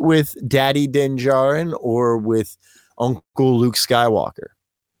stay with Daddy Din Djarin or with Uncle Luke Skywalker?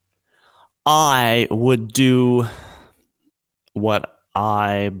 I would do what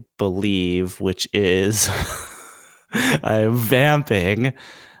I believe, which is I'm vamping.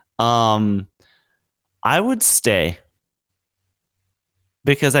 I would stay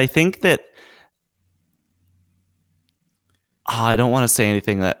because I think that I don't want to say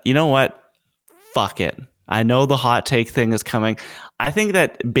anything that, you know what? Fuck it. I know the hot take thing is coming. I think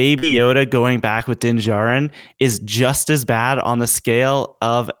that Baby Yoda going back with Din Djarin is just as bad on the scale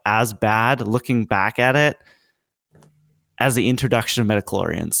of as bad looking back at it as the introduction of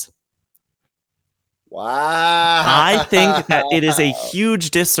midichlorians. Wow. I think that it is a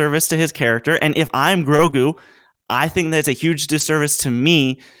huge disservice to his character. And if I'm Grogu, I think that's a huge disservice to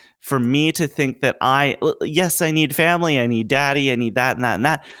me for me to think that yes, I need family, I need daddy, I need that and that and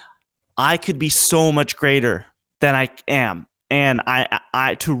that. I could be so much greater than I am. And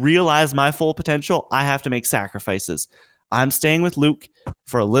I to realize my full potential, I have to make sacrifices. I'm staying with Luke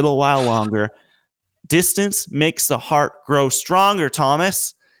for a little while longer. Distance makes the heart grow stronger,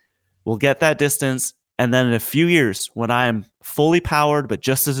 Thomas. We'll get that distance. And then in a few years, when I am fully powered, but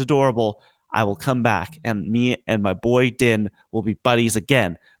just as adorable, I will come back and me and my boy Din will be buddies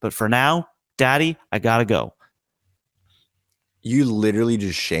again. But for now, Daddy, I gotta go. You literally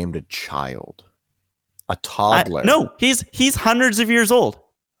just shamed a child. A toddler. No, he's hundreds of years old.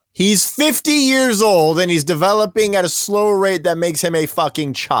 He's 50 years old and he's developing at a slower rate that makes him a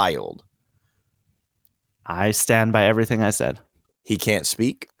fucking child. I stand by everything I said. He can't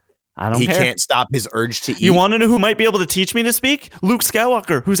speak. I don't he care. can't stop his urge to eat. You want to know who might be able to teach me to speak? Luke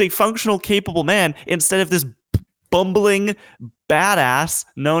Skywalker, who's a functional, capable man, instead of this bumbling badass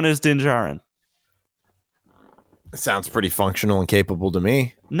known as Din Djarin. Sounds pretty functional and capable to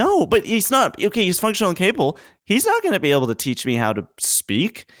me. No, but he's not. Okay, he's functional and capable. He's not going to be able to teach me how to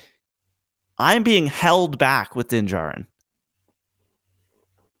speak. I'm being held back with Din Djarin.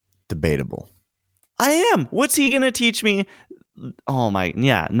 Debatable. I am. What's he going to teach me? Oh my,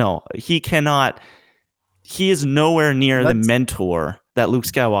 yeah, no, he cannot. He is nowhere near the mentor that Luke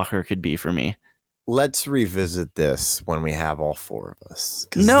Skywalker could be for me. Let's revisit this when we have all four of us.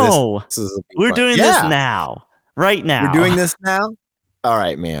 No, we're doing this now. Right now. We're doing this now? All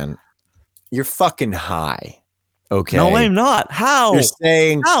right, man. You're fucking high. Okay. No, I'm not. How?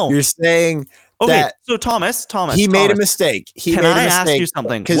 You're saying okay, that so Thomas, he made a mistake. Can I ask you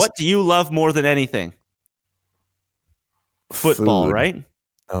something? What do you love more than anything? Football, food. Right?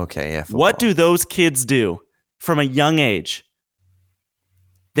 Okay, yeah. Football. What do those kids do from a young age?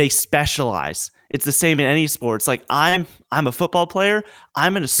 They specialize. It's the same in any sports. Like I'm a football player.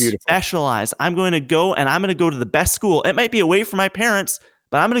 I'm going to specialize. I'm going to go and I'm going to go to the best school. It might be away from my parents,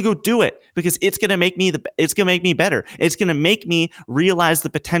 but I'm going to go do it because it's going to make me better. It's going to make me realize the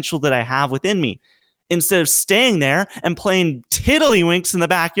potential that I have within me. Instead of staying there and playing tiddlywinks in the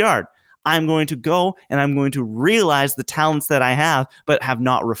backyard, I'm going to go and I'm going to realize the talents that I have, but have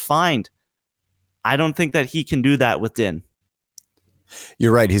not refined. I don't think that he can do that with Din.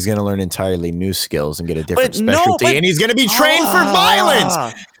 You're right. He's going to learn entirely new skills and get a different specialty, and he's going to be trained for violence.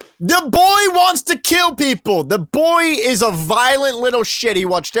 The boy wants to kill people. The boy is a violent little shit. He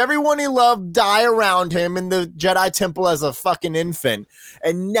watched everyone he loved die around him in the Jedi Temple as a fucking infant.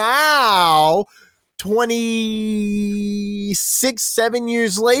 And now, 26, 7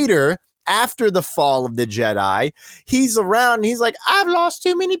 years later, after the fall of the Jedi, he's around and he's like, I've lost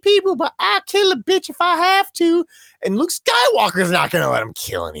too many people, but I'll kill a bitch if I have to. And Luke Skywalker's not going to let him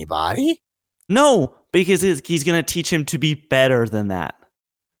kill anybody. No, because he's going to teach him to be better than that.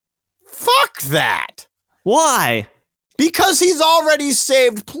 Fuck that. Why? Because he's already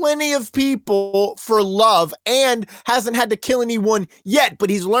saved plenty of people for love and hasn't had to kill anyone yet, but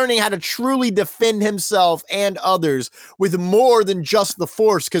he's learning how to truly defend himself and others with more than just the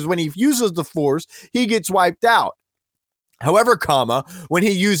Force, because when he uses the Force, he gets wiped out. However, when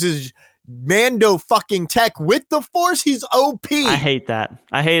he uses Mando fucking tech with the Force, he's OP. I hate that.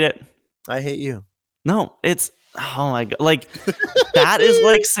 I hate it. I hate you. No, it's... Oh my God. Like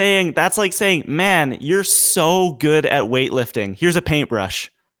that's like saying, man, you're so good at weightlifting. Here's a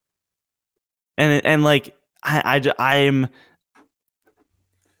paintbrush. And like, that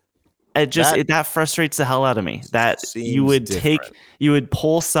frustrates the hell out of me that you would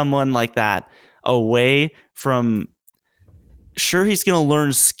pull someone like that away from, sure, he's going to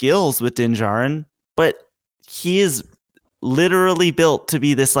learn skills with Din Djarin, but he is literally built to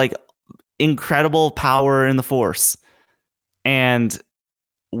be this like incredible power in the Force, and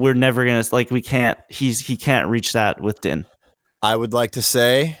we're never gonna he can't reach that with Din. I would like to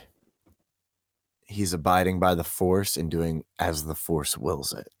say he's abiding by the Force and doing as the Force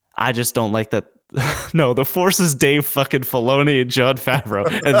wills it. I just don't like that. No, the Force is Dave fucking Filoni and Jon Favreau,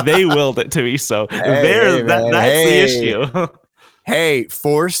 and they willed it to me. So that's the issue. Hey,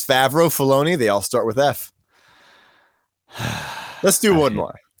 Force, Favreau, Filoni, they all start with F. Let's do one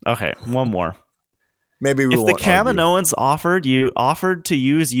more. Okay, one more. Maybe if the Kaminoans offered to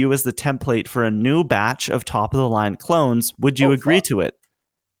use you as the template for a new batch of top of the line clones, would you agree to it?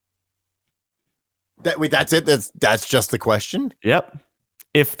 That's it. That's just the question. Yep.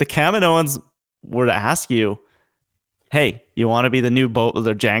 If the Kaminoans were to ask you, "Hey, you want to be the new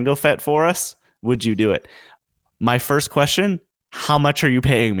the Jango Fett for us?" Would you do it? My first question: how much are you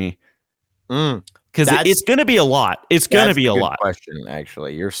paying me? Because it's going to be a lot. It's going to be a lot. Question,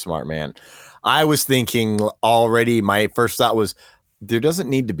 actually. You're a smart man. I was thinking already, my first thought was, there doesn't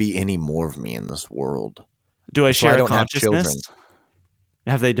need to be any more of me in this world. Do I share a consciousness?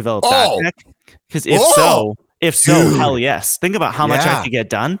 Have they developed that tech? Because if so, hell yes. Think about how much I could get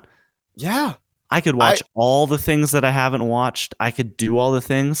done. Yeah. I could watch all the things that I haven't watched. I could do all the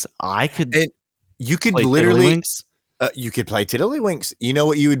things. You could literally... you could play Tiddlywinks. You know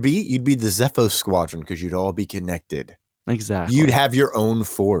what you would be? You'd be the Zepho Squadron because you'd all be connected. Exactly. You'd have your own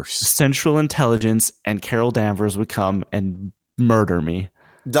Force. Central Intelligence and Carol Danvers would come and murder me.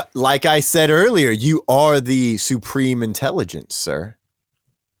 Like I said earlier, you are the supreme intelligence, sir.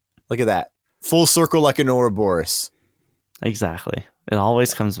 Look at that. Full circle like an Ouroboros. Exactly. It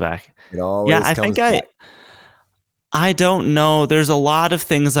always comes back. It always comes back. I don't know. There's a lot of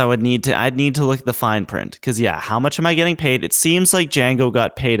things I'd need to look at the fine print. Because how much am I getting paid? It seems like Django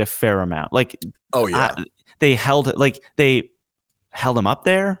got paid a fair amount. Like, Oh yeah. they held it, like they held him up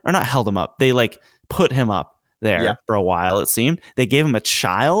there, or not held him up. They like put him up there for a while. It seemed they gave him a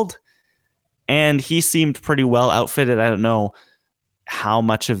child, and he seemed pretty well outfitted. I don't know how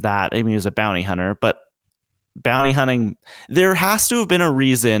much of that. I mean, he was a bounty hunter, but bounty hunting, there has to have been a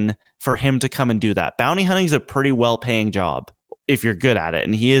reason for him to come and do that. Bounty hunting is a pretty well-paying job if you're good at it,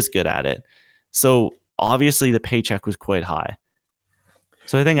 and he is good at it. So obviously the paycheck was quite high.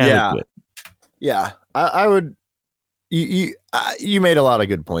 So I think I would do it. Yeah, I would. You made a lot of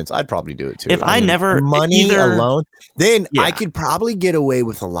good points. I'd probably do it too. If I never money alone, then I could probably get away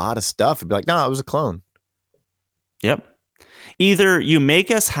with a lot of stuff and be like, no, it was a clone. Yep. Either you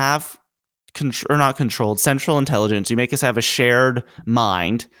make us have or not controlled central intelligence. You make us have a shared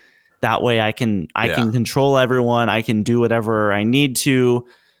mind. That way I can control everyone. I can do whatever I need to.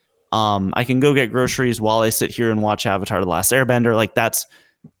 I can go get groceries while I sit here and watch Avatar: The Last Airbender. Like that's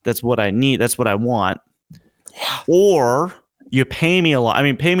what I need. That's what I want. Yeah. Or you pay me a lot. I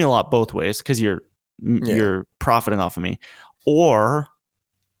mean, pay me a lot both ways because you're profiting off of me. Or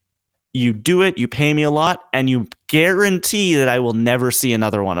you do it, you pay me a lot, and you guarantee that I will never see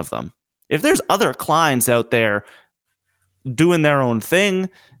another one of them. If there's other clients out there doing their own thing,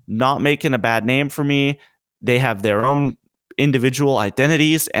 not making a bad name for me, they have their own individual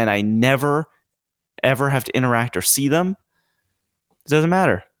identities, and I never, ever have to interact or see them, it doesn't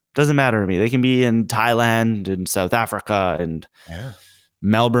matter. Doesn't matter to me. They can be in Thailand and South Africa and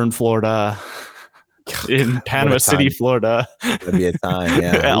Melbourne, Florida, in Panama City, Florida. It'd be a time,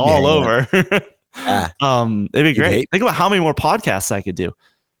 yeah. All over. It'd be great. Think about how many more podcasts I could do.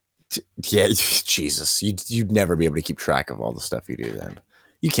 Yeah, Jesus, you'd never be able to keep track of all the stuff you do. Then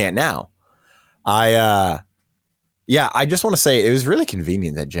you can't now. I just want to say it was really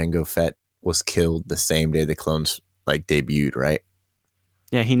convenient that Jango Fett was killed the same day the clones like debuted, right?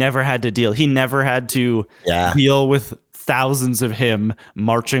 Yeah, he never had to deal. He never had to deal with thousands of him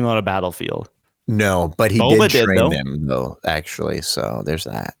marching on a battlefield. No, but he Boba did train them though, actually. So there's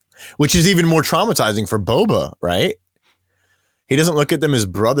that, which is even more traumatizing for Boba, right? He doesn't look at them as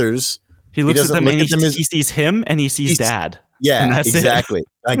brothers. He looks at them and he sees him and he sees Dad. Yeah, exactly.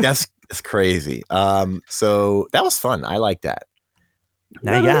 Like that's crazy. So that was fun. I like that.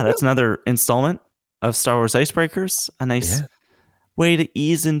 That's another installment of Star Wars Icebreakers. A nice way to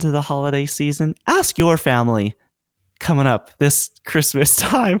ease into the holiday season. Ask your family coming up this Christmas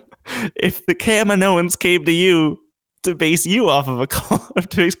time if the Kaminoans came to you to base you off of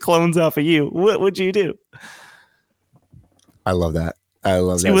to base clones off of you. What would you do? I love that. I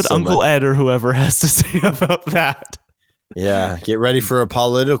love that. See what Uncle Ed or whoever has to say about that. Yeah, get ready for a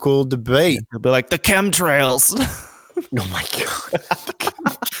political debate. They'll be like the chemtrails. Oh my god. The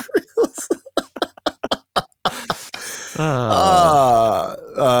chemtrails.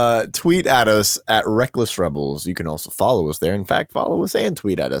 Tweet at us at Reckless Rebels. You can also follow us there. In fact, follow us and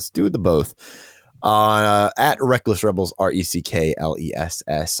tweet at us. Do the both. At Reckless Rebels,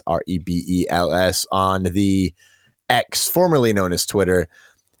 RECKLESSREBELS on the X, formerly known as Twitter.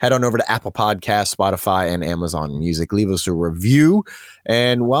 Head on over to Apple Podcasts, Spotify, and Amazon Music. Leave us a review.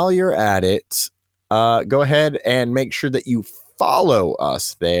 And while you're at it, go ahead and make sure that you follow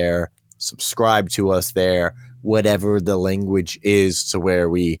us there, subscribe to us there, whatever the language is, to where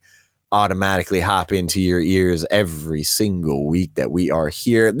we automatically hop into your ears every single week that we are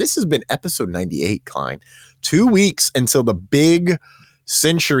here. This has been episode 98, Klein. 2 weeks until the big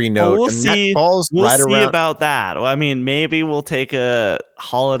century note. We'll see about that. Well, I mean, maybe we'll take a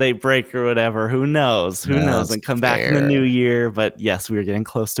holiday break or whatever. Who knows? Who knows? And come back in the new year. But yes, we're getting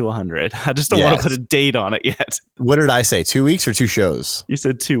close to 100. I just don't want to put a date on it yet. What did I say? 2 weeks or 2 shows? You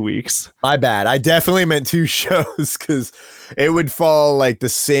said 2 weeks. My bad. I definitely meant 2 shows because it would fall like the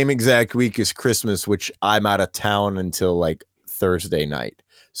same exact week as Christmas, which I'm out of town until like Thursday night.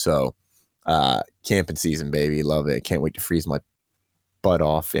 So camping season, baby. Love it. Can't wait to freeze my butt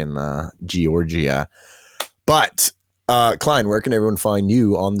off in Georgia. But Klein, where can everyone find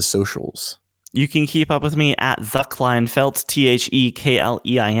you on the socials? You can keep up with me at the Kleinfelt,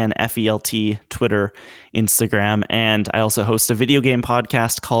 TheKleinFelt, Twitter, Instagram, and I also host a video game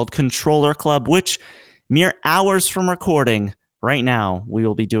podcast called Controller Club, which mere hours from recording right now, we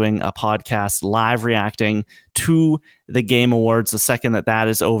will be doing a podcast live reacting to the Game Awards. The second that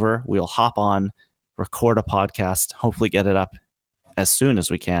is over, we'll hop on, record a podcast, hopefully get it up as soon as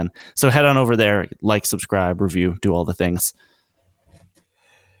we can. So head on over there, like, subscribe, review, do all the things.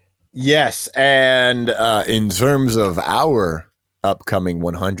 Yes, and in terms of our upcoming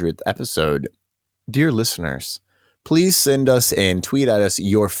 100th episode, dear listeners, please send us and tweet at us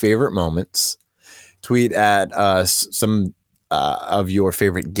your favorite moments. Tweet at us some of your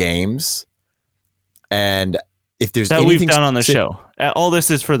favorite games. And if there's that anything we've done on the show, all this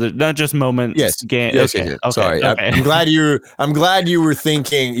is for the not just moments. Yes. Game. Yes. Okay. Yes. Okay. Sorry. Okay. I'm glad you were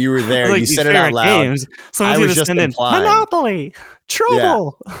thinking. You were there. Like You these said it out favorite loud. Games. I Someone's was gonna just send in implying. Monopoly,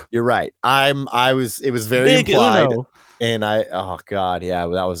 Trouble, You're right. It was very Big implied. Uno. And oh God, yeah,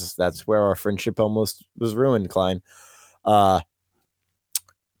 that's where our friendship almost was ruined, Klein.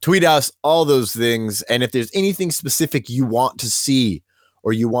 Tweet us all those things, and if there's anything specific you want to see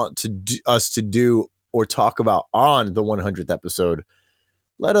or you want us to do or talk about on the 100th episode,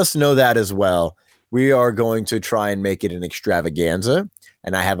 let us know that as well. We are going to try and make it an extravaganza,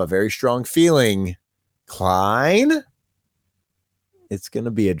 and I have a very strong feeling, Klein, it's going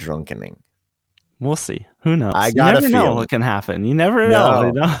to be a drunkening. We'll see. Who knows? I You got never a know feeling. what can happen. You never know.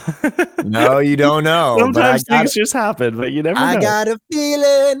 You know? No, you don't know. Sometimes things just happen, but you never know. I got a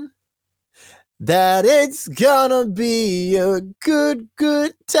feeling that it's gonna be a good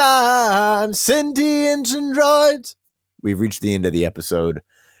time. Sentients and droids. We've reached the end of the episode.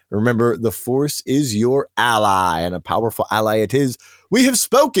 Remember, the Force is your ally, and a powerful ally it is. We have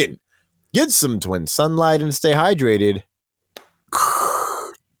spoken. Get some twin sunlight and stay hydrated.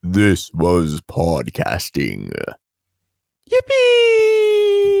 This was podcasting. Yippee!